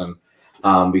person.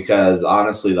 Because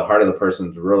honestly, the heart of the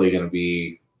person is really going to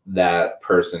be that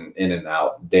person in and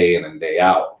out, day in and day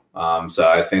out. So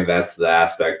I think that's the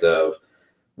aspect of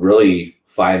really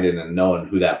finding and knowing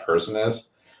who that person is.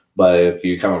 But if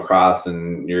you come across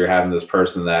and you're having this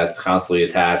person that's constantly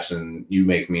attached and you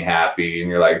make me happy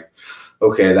and you're like,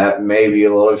 okay, that may be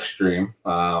a little extreme.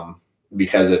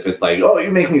 Because if it's like, oh, you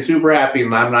make me super happy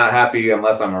and I'm not happy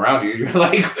unless I'm around you, you're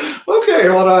like, okay,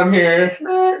 hold on here.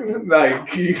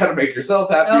 Like, you got to make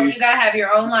yourself happy. Oh, you got to have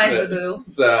your own life, boo-boo.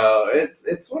 So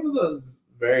it's one of those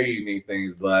very unique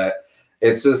things, but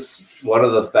it's just one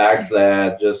of the facts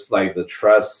that just like the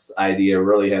trust idea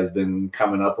really has been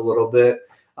coming up a little bit.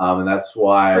 And that's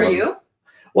why. For you?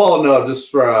 Well, no,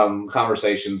 just from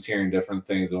conversations, hearing different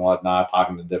things and whatnot,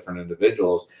 talking to different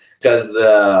individuals. Because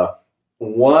the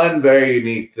one very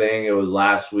unique thing, it was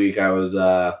last week, I was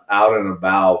out and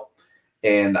about,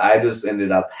 and I just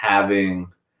ended up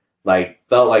having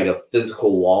felt like a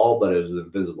physical wall, but it was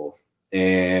invisible.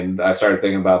 And I started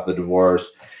thinking about the divorce,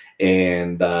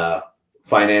 and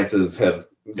finances have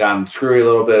gotten screwy a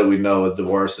little bit. We know with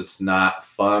divorce, it's not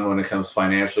fun when it comes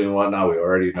financially and whatnot. We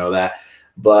already know that.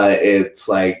 But it's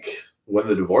like when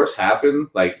the divorce happened,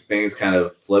 like things kind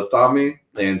of flipped on me.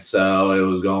 And so it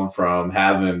was going from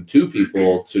having two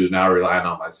people to now relying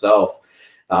on myself.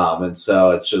 And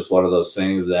so it's just one of those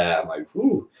things that I'm like,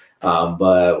 whew.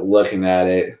 But looking at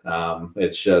it,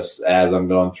 it's just as I'm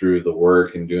going through the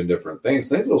work and doing different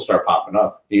things will start popping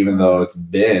up, even though it's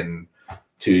been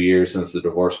 2 years since the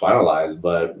divorce finalized.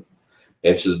 But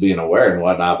it's just being aware and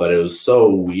whatnot. But it was so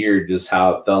weird just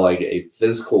how it felt like a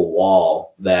physical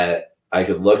wall that I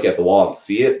could look at the wall and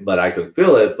see it, but I could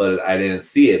feel it, but I didn't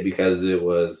see it because it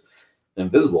was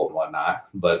invisible and whatnot.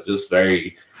 But just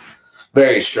very,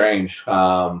 very strange.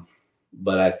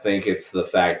 But I think it's the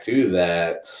fact too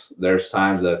that there's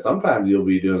times that sometimes you'll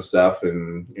be doing stuff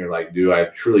and you're like, do I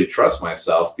truly trust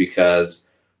myself? Because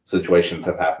situations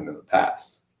have happened in the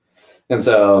past. And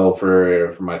so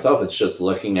for myself, it's just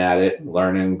looking at it,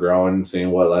 learning, growing,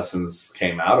 seeing what lessons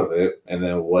came out of it, and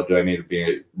then what do I need to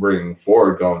be bringing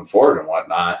forward, going forward, and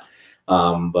whatnot.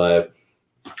 But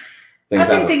I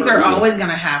think things are always going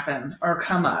to happen or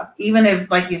come up, even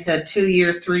if, like you said, 2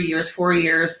 years, 3 years, 4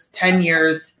 years, 10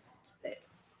 years,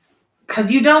 because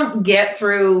you don't get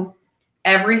through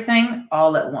everything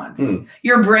all at once.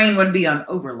 Your brain would be on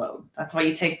overload. That's why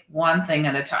you take one thing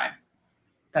at a time.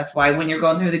 That's why when you're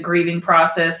going through the grieving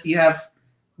process, you have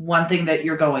one thing that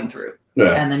you're going through. Yeah.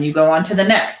 And then you go on to the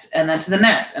next, and then to the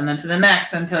next, and then to the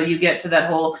next, until you get to that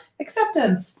whole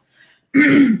acceptance.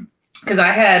 Because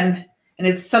I had, and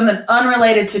it's something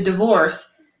unrelated to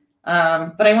divorce,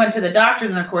 but I went to the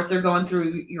doctors, and of course they're going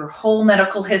through your whole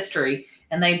medical history,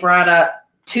 and they brought up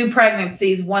 2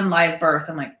 pregnancies, 1 live birth.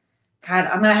 I'm like, God,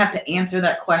 I'm going to have to answer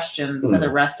that question for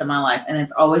the rest of my life. And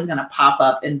it's always going to pop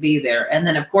up and be there. And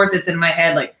then, of course, it's in my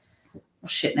head like, well,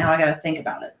 shit, now I got to think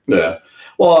about it. Yeah.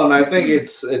 Well, and I think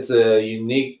it's a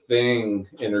unique thing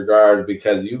in regard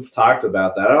because you've talked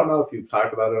about that. I don't know if you've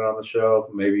talked about it on the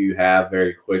show. Maybe you have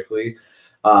very quickly.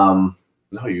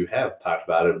 no, you have talked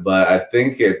about it, but I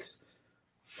think it's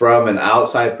from an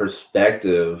outside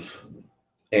perspective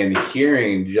and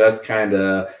hearing just kind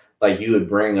of like you would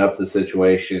bring up the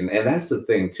situation. And that's the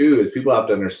thing too, is people have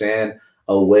to understand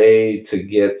a way to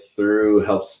get through,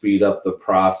 help speed up the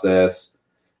process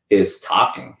is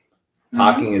talking.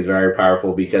 Talking is very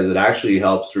powerful because it actually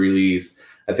helps release,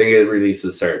 I think it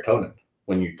releases serotonin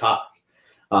when you talk.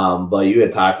 But you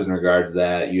had talked in regards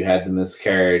that you had the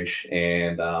miscarriage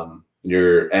and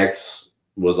your ex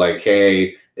was like,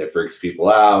 hey, it freaks people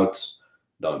out.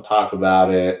 Don't talk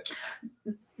about it.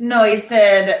 No, he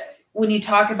said, when you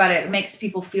talk about it, it makes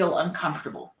people feel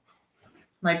uncomfortable.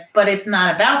 Like, but it's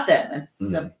not about them.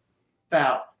 It's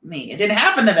about me. It didn't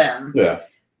happen to them. Yeah.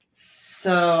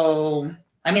 So,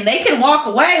 I mean, they can walk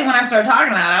away when I start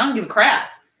talking about it. I don't give a crap.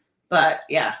 But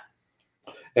yeah.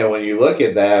 And when you look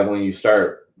at that, when you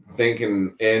start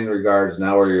thinking in regards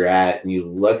now where you're at and you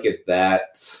look at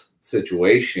that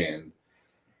situation,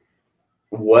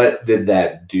 what did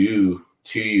that do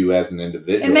to you as an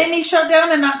individual? It made me shut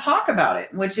down and not talk about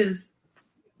it, which is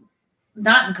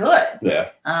not good. Yeah.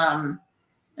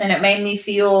 And it made me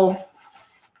feel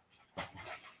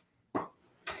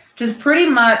just pretty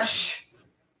much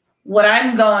what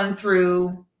I'm going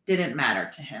through didn't matter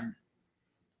to him.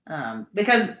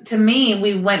 Because to me,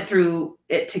 we went through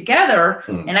it together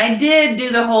and I did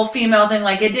do the whole female thing.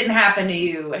 Like, it didn't happen to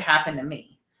you. It happened to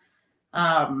me.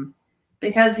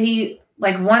 Because he,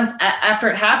 like, once after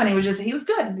it happened, he was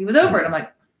good. He was over it. I'm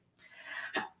like,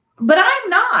 but I'm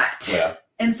not. Yeah.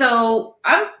 And so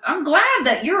I'm glad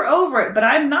that you're over it, but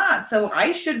I'm not. So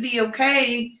I should be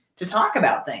okay to talk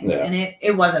about things. Yeah. And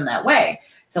it wasn't that way.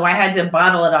 So I had to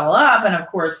bottle it all up. And of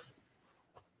course,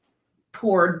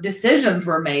 poor decisions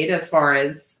were made as far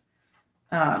as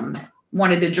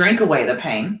wanted to drink away the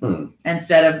pain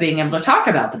instead of being able to talk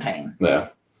about the pain. Yeah.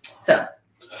 So.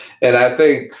 And I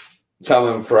think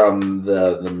coming from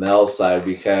the male side,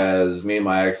 because me and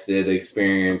my ex did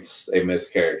experience a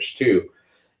miscarriage too.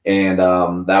 And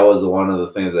that was one of the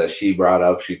things that she brought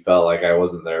up. She felt like I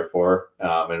wasn't there for.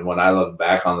 And when I look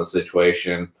back on the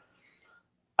situation,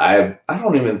 I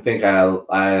don't even think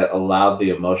I allowed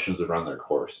the emotions to run their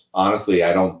course. Honestly,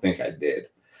 I don't think I did.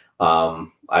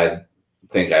 I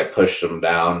think I pushed them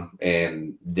down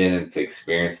and didn't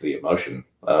experience the emotion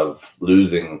of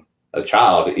losing a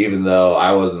child, even though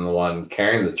I wasn't the one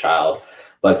carrying the child,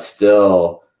 but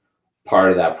still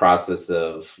part of that process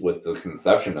with the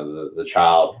conception of the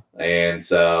child. And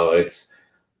so it's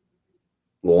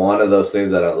one of those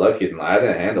things that I look at and I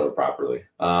didn't handle it properly.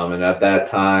 And at that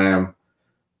time,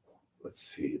 let's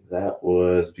see, that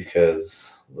was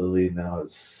because Lily now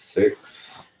is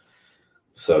 6,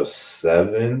 so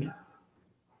 7.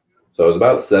 So it was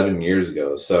about 7 years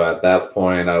ago. So at that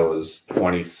point, I was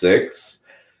 26,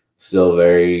 still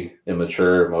very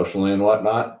immature emotionally and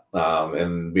whatnot.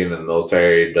 And being in the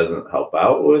military doesn't help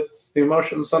out with the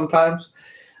emotions sometimes.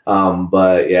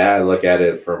 But yeah, I look at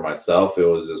it for myself. It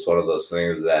was just one of those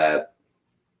things that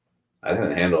I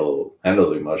didn't handle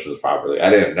the emotions properly.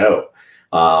 I didn't know.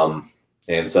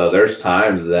 And so there's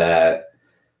times that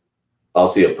I'll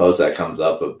see a post that comes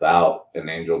up about an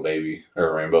angel baby or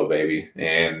a rainbow baby,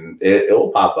 and it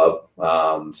will pop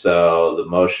up. So the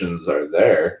emotions are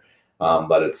there,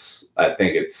 but I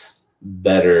think it's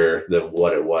better than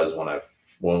what it was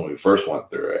when we first went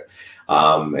through it.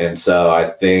 And so I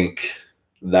think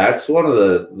that's one of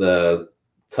the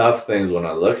tough things when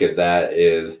I look at that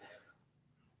is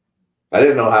I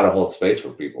didn't know how to hold space for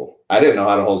people. I didn't know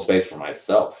how to hold space for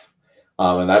myself.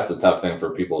 And that's a tough thing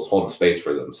for people is holding space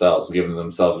for themselves, giving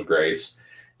themselves grace.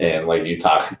 And like you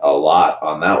talk a lot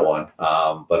on that one.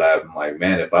 But I'm like,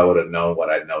 man, if I would have known what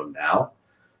I know now,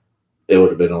 it would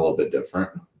have been a little bit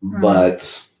different.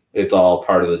 But it's all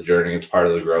part of the journey. It's part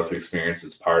of the growth experience.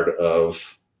 It's part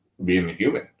of being a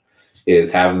human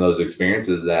is having those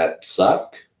experiences that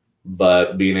suck,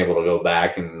 but being able to go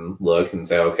back and look and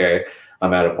say, okay,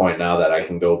 I'm at a point now that I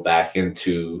can go back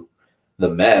into the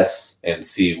mess and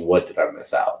see what did I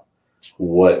miss out?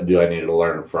 What do I need to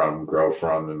learn from, grow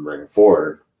from, and bring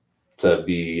forward to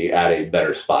be at a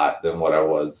better spot than what I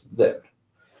was then?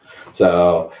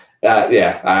 So,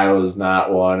 yeah, I was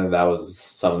not one, and that was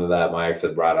something that my ex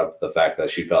had brought up, the fact that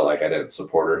she felt like I didn't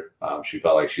support her. She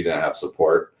felt like she didn't have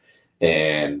support,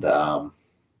 and I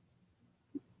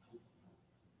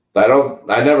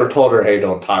never told her, hey,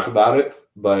 don't talk about it,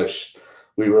 but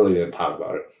we really didn't talk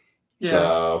about it. Yeah.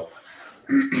 So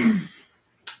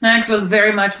Max was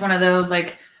very much one of those,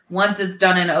 like, once it's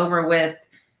done and over with,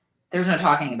 there's no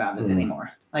talking about it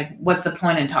anymore. Like, what's the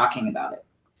point in talking about it?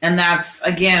 And that's,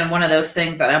 again, one of those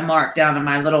things that I marked down in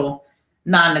my little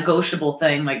non-negotiable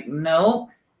thing. Like, no,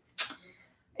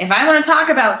 if I want to talk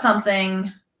about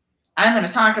something, I'm going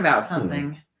to talk about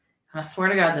something. I swear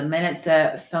to God, the minute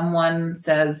that someone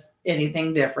says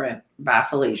anything different, bye,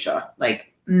 Felicia.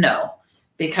 Like, no,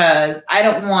 because I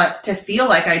don't want to feel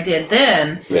like I did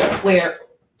then, where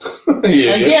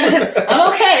again,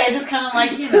 I'm okay. I just kind of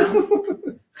like,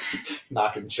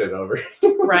 knocking shit over,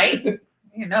 right?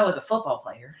 As a football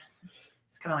player,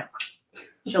 it's kind of like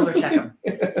shoulder check him.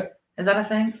 Is that a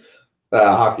thing?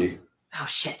 Hockey. Oh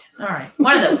shit! All right,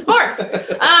 one of those sports.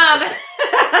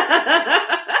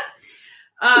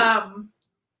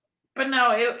 But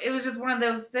no, it was just one of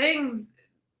those things.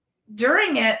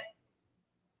 During it,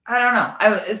 I don't know.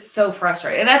 It's so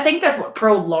frustrating, and I think that's what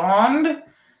prolonged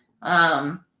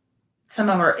some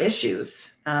of our issues.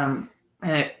 And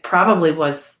it probably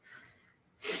was.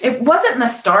 It wasn't in the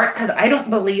start because I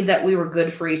don't believe that we were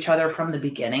good for each other from the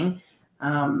beginning.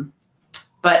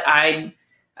 But I,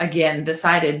 again,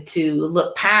 decided to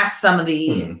look past some of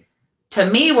the, to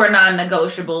me, were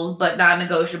non-negotiables, but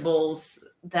non-negotiables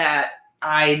that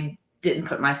I didn't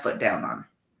put my foot down on.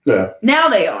 Yeah. Now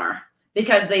they are,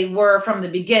 because they were from the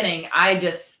beginning. I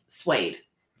just swayed.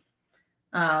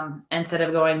 Instead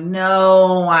of going,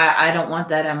 no, I don't want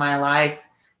that in my life.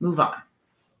 Move on.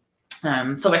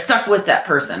 So I stuck with that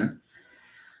person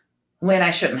when I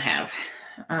shouldn't have.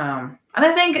 And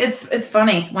I think it's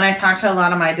funny when I talk to a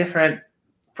lot of my different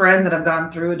friends that have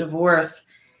gone through a divorce,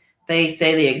 they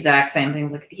say the exact same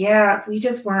things. Like, yeah, we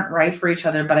just weren't right for each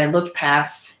other, but I looked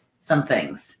past some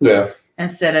things. Yeah.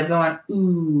 Instead of going,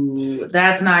 ooh,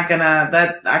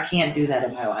 I can't do that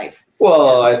in my life.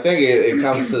 Well, I think it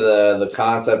comes to the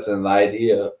concept and the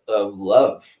idea of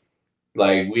love.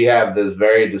 Like, we have this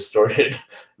very distorted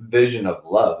vision of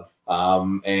love.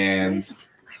 And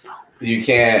you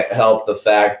can't help the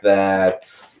fact that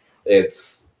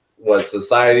it's what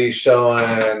society's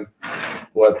showing,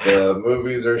 what the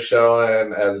movies are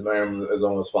showing, as Miriam is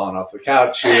almost falling off the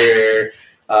couch here.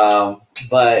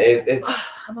 But it's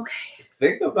I'm okay.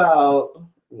 Think about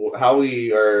how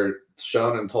we are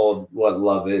shown and told what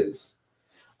love is.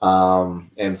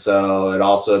 And so it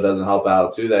also doesn't help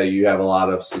out too that you have a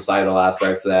lot of societal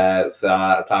aspects that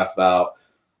talks about,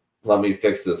 let me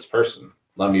fix this person.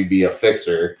 Let me be a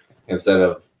fixer instead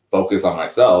of focus on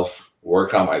myself,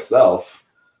 work on myself.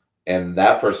 And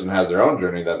that person has their own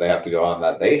journey that they have to go on,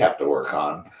 that they have to work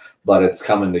on. But it's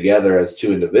coming together as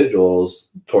two individuals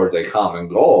towards a common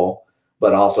goal,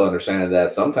 but also understanding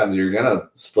that sometimes you're going to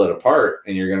split apart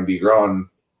and you're going to be growing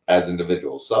as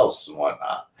individual selves and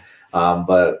whatnot.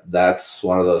 But that's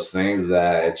one of those things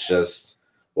that it's just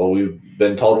what we've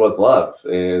been told with love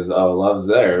is, oh, love's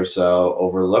there, so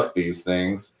overlook these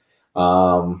things,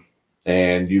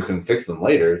 and you can fix them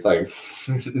later. It's like,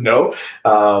 no,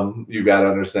 you got to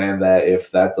understand that if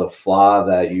that's a flaw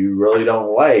that you really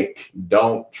don't like,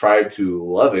 don't try to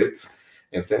love it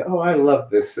and say, oh, I love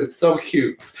this. It's so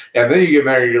cute. And then you get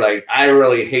married, you're like, I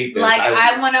really hate this. Like,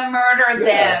 I want to murder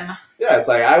them. Yeah, it's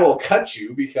like, I will cut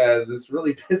you because this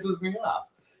really pisses me off.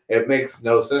 It makes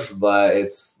no sense, but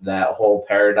it's that whole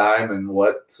paradigm and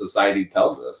what society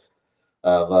tells us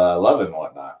of love and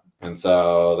whatnot. And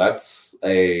so that's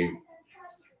a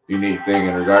unique thing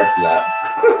in regards to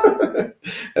that.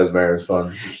 As Mary's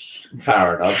phone's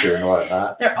powering up here and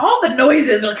whatnot. All the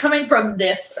noises are coming from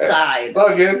this side. It's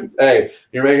all good. Hey,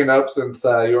 you're making up since you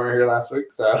weren't here last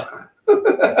week, so.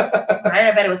 Right,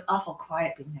 I bet it was awful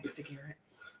quiet being next to Garrett.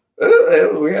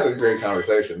 We had a great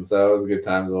conversation, so it was good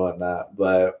times and whatnot.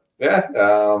 But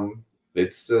yeah,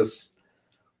 it's just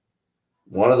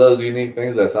one of those unique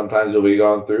things that sometimes you'll be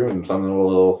going through and something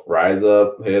will rise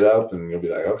up, hit up, and you'll be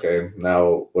like, okay,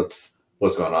 now what's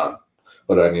going on?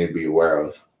 What do I need to be aware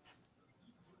of?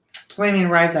 What do you mean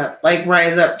rise up? Like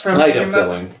rise up from like a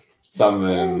feeling.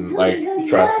 Something like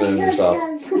trust in yourself.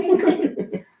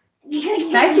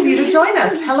 Nice of you to join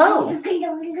us. Hello.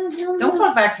 Don't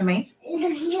talk back to me.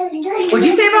 What'd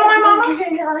you say about my mama?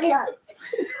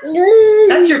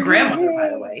 That's your grandmother, by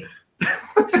the way.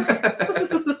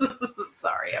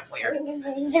 Sorry, I'm weird.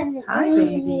 Hi,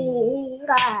 baby.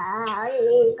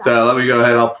 So let me go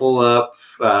ahead. I'll pull up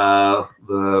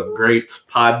the great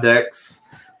pod decks.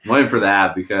 I'm waiting for the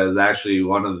app because actually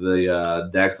one of the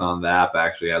decks on the app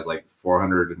actually has like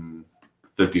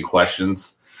 450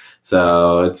 questions.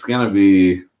 So it's going to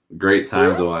be great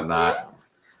times and whatnot.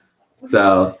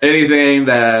 So anything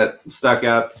that stuck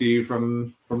out to you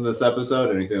from this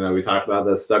episode? Anything that we talked about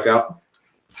that stuck out?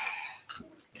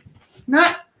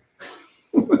 Not.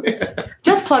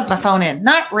 Just plugged my phone in.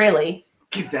 Not really.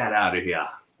 Get that out of here.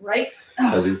 Right?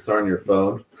 As he's throwing your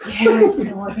phone. Yes.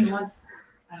 He wants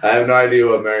I have no idea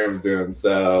what Miriam's doing,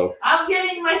 so. I'm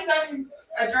giving my son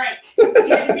a drink. He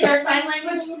didn't see our sign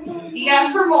language. He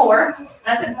asked for more.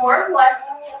 I said, more of what?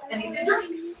 And he said,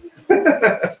 drink.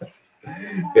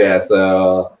 Yeah,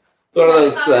 so it's one of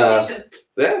those.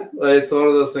 Yeah, it's one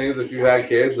of those things. If you had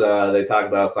kids, they talk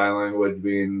about sign language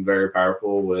being very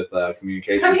powerful with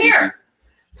communication. Come here. Pieces,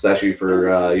 especially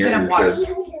for younger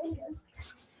kids.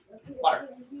 Water.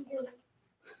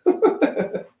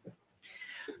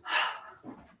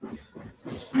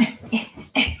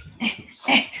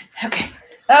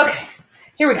 Okay.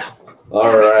 Here we go.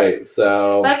 All right,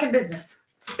 so back in business.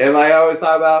 And like I always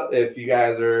talk about, if you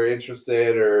guys are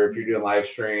interested or if you're doing live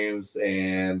streams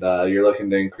and you're looking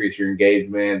to increase your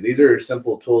engagement, these are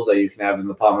simple tools that you can have in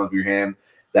the palm of your hand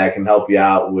that can help you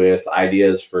out with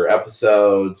ideas for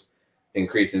episodes,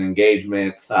 increasing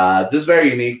engagement. Just very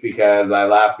unique because I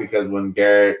laugh because when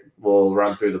Garrett will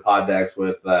run through the pod decks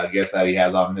with guests that he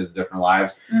has on his different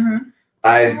lives,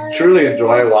 I truly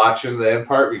enjoy watching the end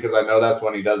part because I know that's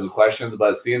when he does the questions,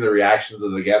 but seeing the reactions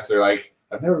of the guests, they're like,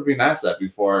 I've never been asked that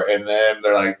before. And then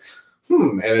they're like,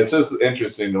 and it's just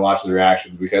interesting to watch the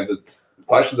reactions because it's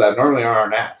questions that normally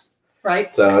aren't asked.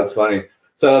 Right. So it's funny.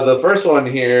 So the first one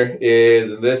here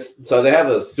is this. So they have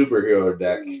a superhero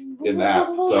deck in the app.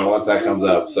 So once that comes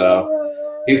up.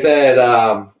 So he said,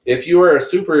 if you were a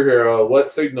superhero, what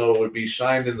signal would be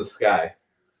shined in the sky?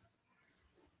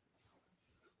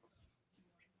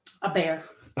 A bear.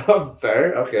 Oh,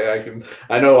 fair. Okay,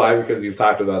 I know why, because you've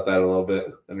talked about that a little bit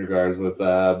in regards with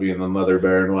being the mother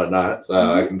bear and whatnot.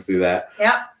 So I can see that.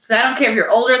 Yep. So I don't care if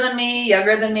you're older than me,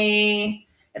 younger than me.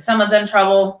 If someone's in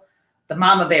trouble, the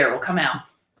mama bear will come out.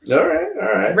 All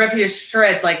right. Rip your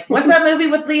shreds. Like, what's that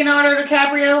movie with Leonardo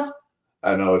DiCaprio?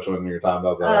 I know which one you're talking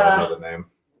about, but I don't know the name.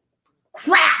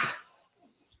 Crap.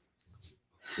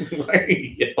 Why are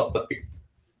you yelling?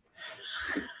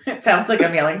 It sounds like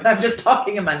I'm yelling, but I'm just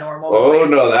talking in my normal voice. Oh,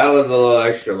 no, that was a little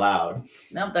extra loud.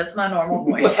 Nope, that's my normal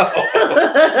voice.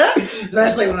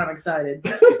 Especially when I'm excited.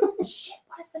 Shit,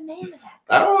 what is the name of that?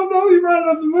 I don't know. You brought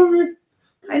up the movie.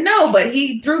 I know, but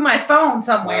he threw my phone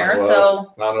somewhere,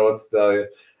 so. I don't know what to tell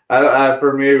you.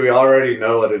 For me, we already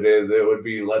know what it is. It would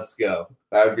be Let's Go.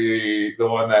 That would be the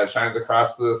one that shines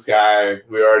across the sky.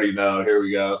 We already know. Here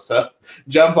we go. So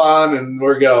jump on and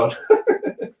we're going.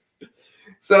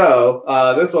 So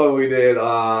this one we did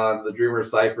on the Dreamer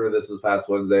Cypher. This was past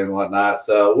Wednesday and whatnot.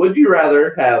 So would you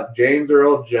rather have James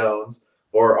Earl Jones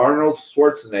or Arnold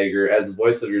Schwarzenegger as the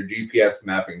voice of your GPS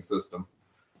mapping system?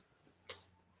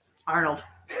 Arnold.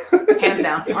 Hands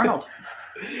down, Arnold.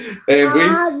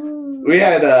 And we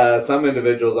had some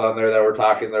individuals on there that were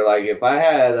talking. They're like, if I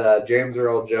had James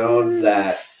Earl Jones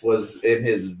that was in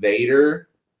his Vader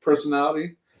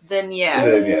personality, then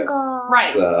yes.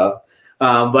 Right. So,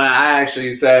 but I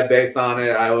actually said, based on it,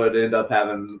 I would end up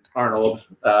having Arnold,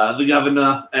 the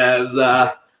governor, as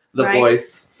the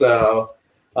voice. So,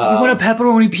 you want a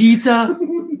pepperoni pizza?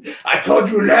 I told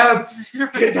you left.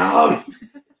 Get down.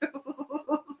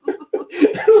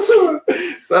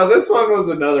 So this one was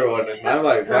another one, and I'm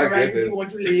like, my goodness. You want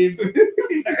to leave?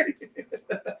 Sorry.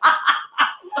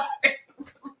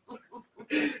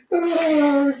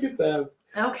 Oh, get that.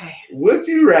 Okay. Would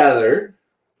you rather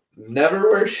never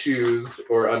wear shoes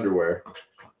or underwear?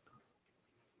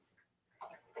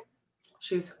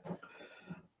 Shoes.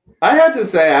 I had to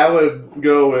say I would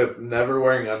go with never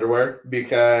wearing underwear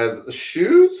because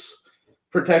shoes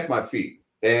protect my feet.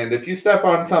 And if you step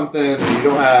on something and you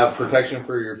don't have protection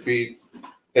for your feet,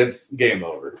 it's game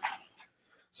over.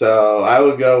 So I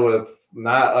would go with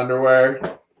not underwear.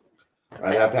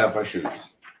 I'd have to have my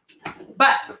shoes.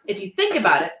 But if you think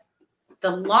about it,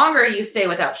 the longer you stay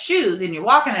without shoes and you're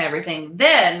walking and everything,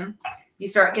 then you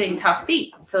start getting tough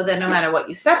feet. So then no matter what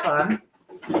you step on,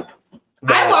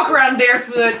 I walk around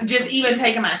barefoot, just even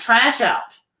taking my trash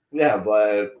out. Yeah,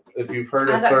 but if you've heard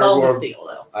of third world steel,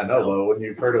 though. I know, but when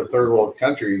you've heard of third world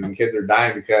countries and kids are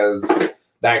dying because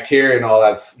bacteria and all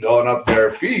that's going up their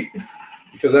feet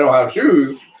because they don't have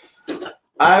shoes,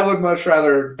 I would much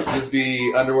rather just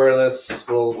be underwearless.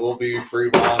 We'll be free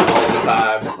balling all the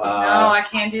time. No, I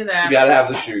can't do that. You gotta have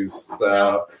the shoes.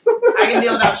 So no. I can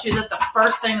deal without shoes. That's the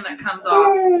first thing that comes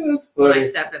off when I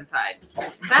step inside. In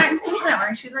fact, I'm not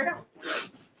wearing shoes right now.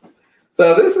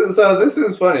 So this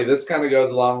is funny. This kind of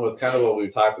goes along with kind of what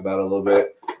we've talked about a little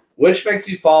bit. Which makes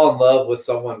you fall in love with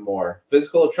someone more,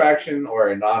 physical attraction or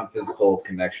a non-physical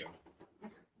connection?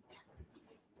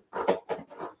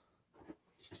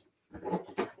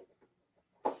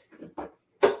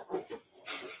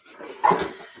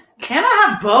 Can I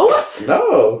have both?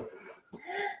 No.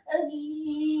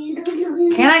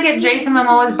 Can I get Jason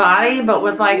Momoa's body, but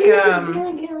with like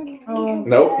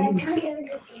Nope.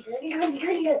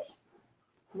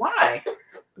 Why?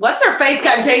 What's her face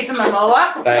got Jason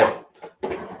Momoa? Hey.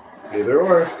 Either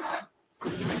or.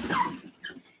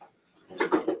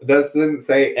 It doesn't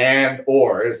say and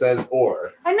or. It says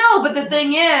or. I know, but the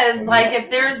thing is, like, if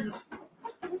there's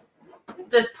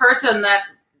this person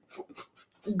that's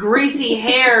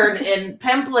greasy-haired and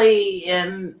pimply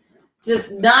and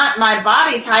just not my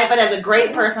body type, but has a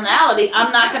great personality,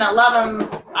 I'm not going to love him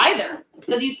either.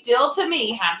 Because you still, to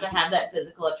me, have to have that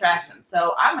physical attraction.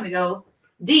 So I'm going to go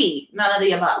D, none of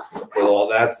the above. Well,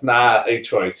 that's not a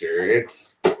choice here.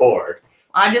 It's or.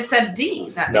 I just said D.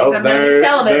 That Nope, means I'm going to be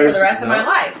celibate for the rest of no. my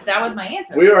life. That was my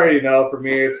answer. We already know. For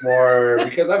me, it's more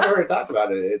because I've already talked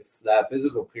about it. It's that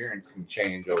physical appearance can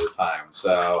change over time.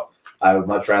 So I would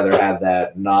much rather have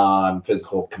that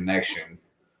non-physical connection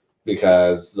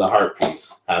because the heart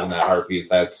piece, having that heart piece,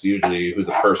 that's usually who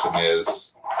the person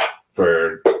is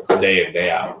for day in, day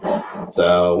out.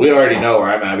 So we already know where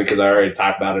I'm at because I already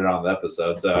talked about it on the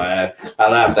episode. So I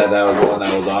laughed at that was the one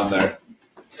that was on there.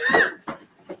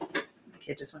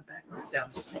 Kid just went backwards down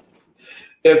the slide.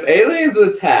 If aliens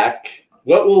attack,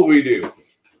 what will we do?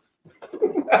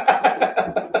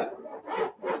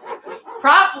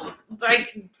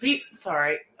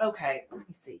 Sorry. Okay. Let me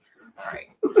see. All right.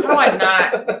 How do I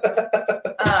not?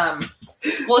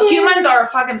 Well, humans are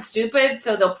fucking stupid,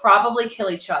 so they'll probably kill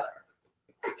each other.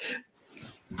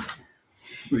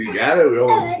 You got it. We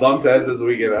almost bumped heads as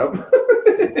we get up.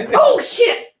 Oh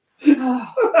shit! You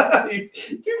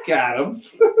got him.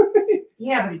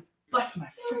 Yeah, but he busted my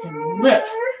freaking lip.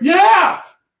 Yeah.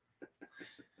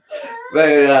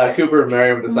 They Cooper and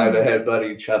Miriam decided to headbutt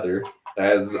each other.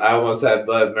 As I almost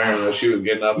headbutt Miriam as she was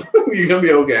getting up. You gonna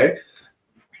be okay?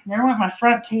 There went my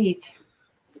front teeth.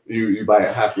 You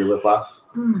bite half your lip off.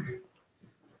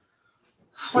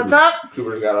 What's up?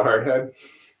 Cooper's got a hard head.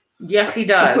 Yes, he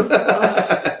does.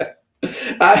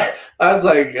 I was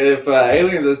like, if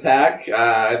aliens attack,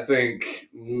 I think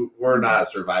we're not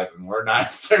surviving. We're not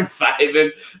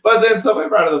surviving. But then somebody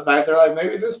brought up the fact they're like,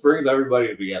 maybe this brings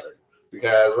everybody together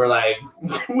because we're like,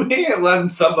 we ain't letting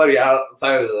somebody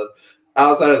outside of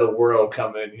the world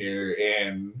come in here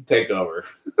and take over.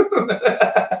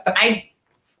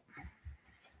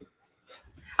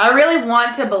 I really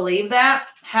want to believe that.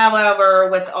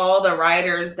 However, with all the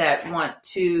writers that want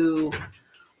to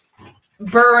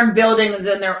burn buildings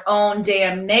in their own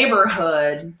damn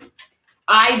neighborhood,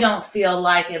 I don't feel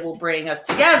like it will bring us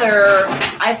together.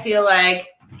 I feel like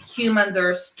humans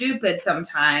are stupid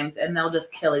sometimes and they'll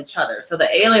just kill each other. So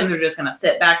the aliens are just going to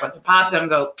sit back with the popgun and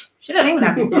go, she doesn't even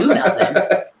have to do nothing.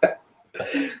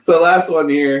 So last one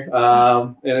here,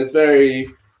 and it's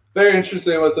very, very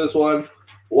interesting with this one.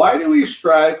 Why do we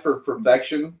strive for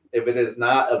perfection if it is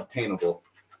not obtainable?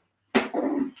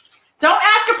 Don't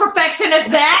ask a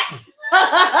perfectionist that.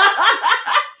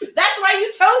 That's why you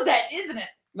chose that, isn't it?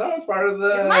 No, it's part of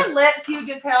the... Is my lip huge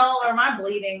as hell or am I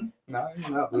bleeding? No, you're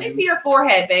not bleeding. Let me see your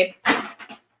forehead, babe.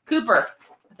 Cooper,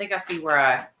 I think I see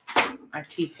where my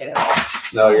teeth hit it.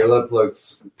 No, your lip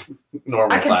looks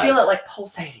normal I can size. feel it like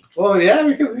pulsating. Well, yeah,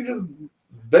 because you just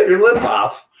bit your lip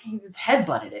off. You just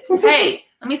headbutted it. Hey,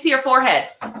 let me see your forehead.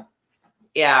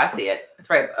 Yeah, I see it. It's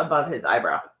right above his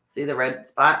eyebrow. See the red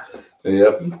spot?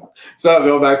 Yep. So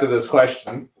going back to this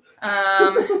question.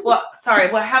 Well, sorry.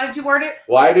 How did you word it?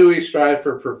 Why do we strive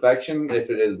for perfection if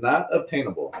it is not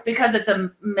obtainable? Because it's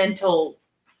a mental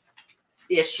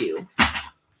issue.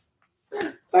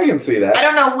 I can see that. I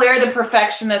don't know where the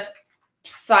perfectionist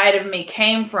side of me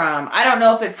came from. I don't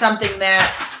know if it's something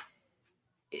that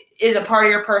is a part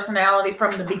of your personality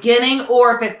from the beginning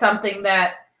or if it's something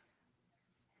that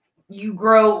you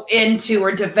grow into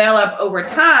or develop over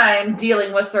time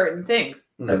dealing with certain things.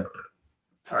 Mm.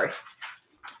 Sorry.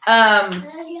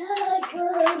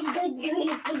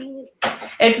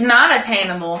 It's not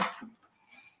attainable,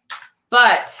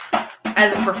 but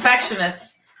as a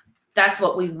perfectionist, that's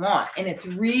what we want. And it's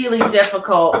really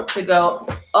difficult to go,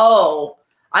 oh,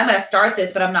 I'm going to start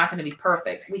this, but I'm not going to be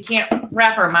perfect. We can't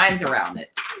wrap our minds around it.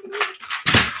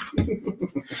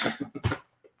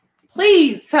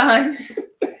 Please, son.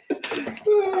 Quit.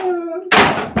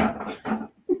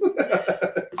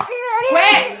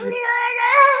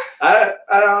 I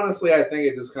honestly, I think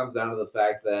it just comes down to the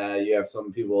fact that you have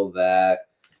some people that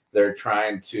they're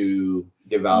trying to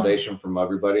get validation from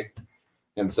everybody.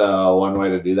 And so one way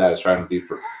to do that is trying to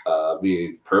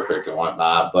be perfect and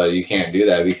whatnot, but you can't do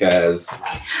that because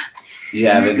you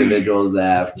have individuals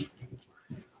that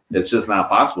it's just not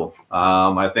possible.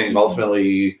 I think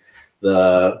ultimately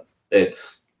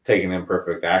it's taking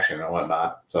imperfect action and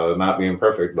whatnot. So not being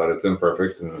perfect, but it's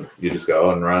imperfect, and you just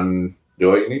go and do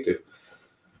what you need to.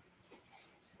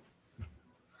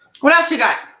 What else you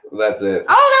got? That's it.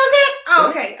 Oh, that was it? Oh,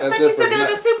 okay. I That's thought you it said for there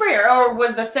was a superhero, or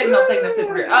was the signal thing the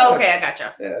superhero? Oh, okay, I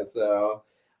gotcha. Yeah, so,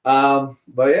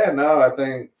 but yeah, no, I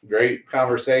think great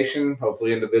conversation.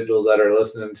 Hopefully individuals that are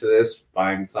listening to this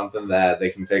find something that they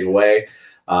can take away,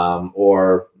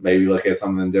 or maybe look at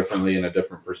something differently in a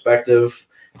different perspective.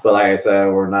 But like I said,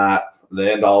 we're not the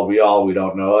end all be all. We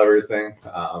don't know everything.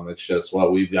 It's just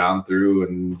what we've gone through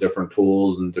and different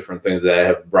tools and different things that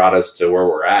have brought us to where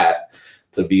we're at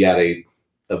to be at a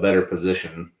better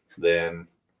position than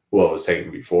what was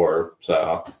taken before.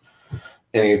 So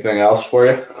anything else for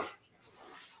you?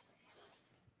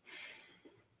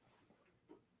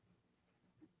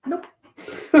 Nope.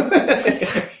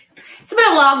 Sorry. It's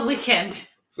been a long weekend.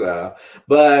 So,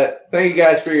 but thank you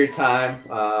guys for your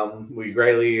time. We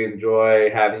greatly enjoy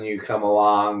having you come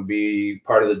along, be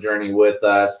part of the journey with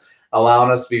us,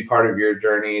 allowing us to be part of your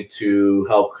journey to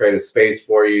help create a space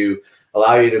for you,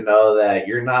 allow you to know that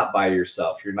you're not by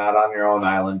yourself. You're not on your own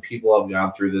island. People have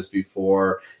gone through this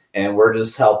before, and we're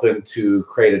just helping to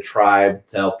create a tribe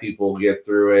to help people get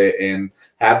through it and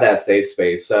have that safe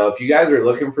space. So if you guys are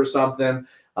looking for something,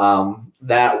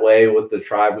 that way with the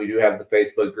tribe, we do have the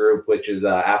Facebook group, which is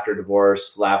After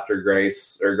Divorce Laughter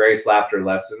Grace, or Grace Laughter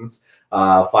Lessons.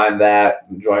 Find that,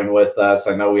 join with us.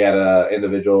 I know we had an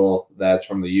individual that's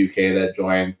from the UK that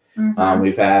joined.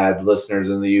 We've had listeners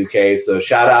in the UK, so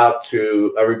shout out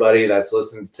to everybody that's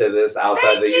listened to this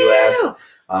outside the US.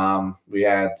 We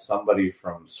had somebody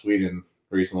from Sweden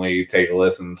recently take a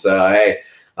listen, so hey,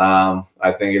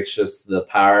 I think it's just the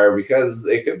power, because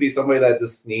it could be somebody that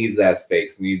just needs that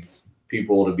space, needs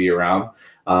people to be around.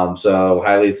 So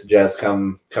highly suggest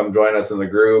come join us in the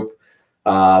group,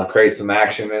 create some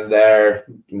action in there.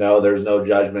 No, there's no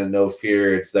judgment, no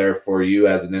fear. It's there for you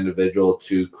as an individual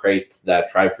to create that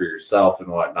tribe for yourself and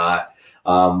whatnot.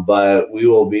 But we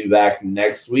will be back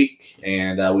next week,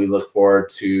 and we look forward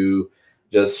to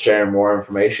just sharing more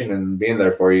information and being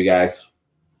there for you guys.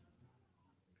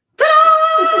 Bye.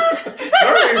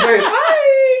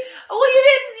 Well, you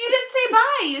didn't say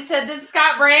bye. You said this is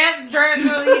Scott Brandt.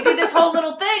 You do this whole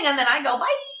little thing, and then I go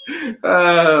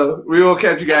bye. We will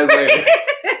catch you guys later.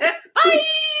 Bye.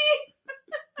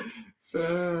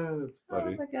 That's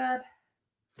funny. Oh my god.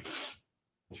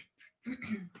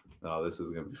 Oh, this is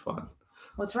gonna be fun.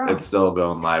 What's wrong? It's still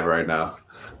going live right now.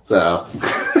 So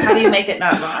how do you make it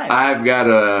not live? I've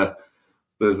got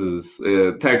this is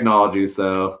technology,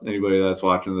 so anybody that's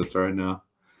watching this right now,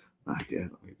 not yet.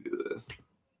 Let me do this.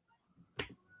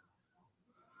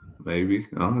 Maybe.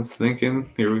 I was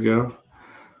thinking. Here we go.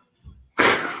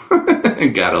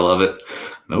 Gotta love it.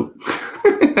 Nope.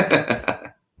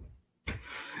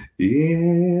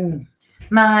 Yeah.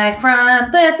 My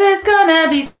front lip is gonna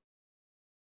be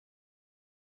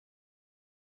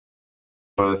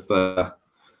with the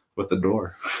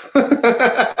door.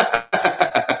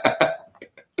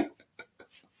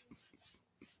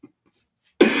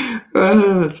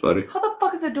 That's funny. How the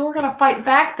fuck is a door gonna fight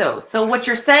back though? So what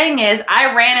you're saying is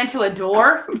I ran into a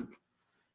door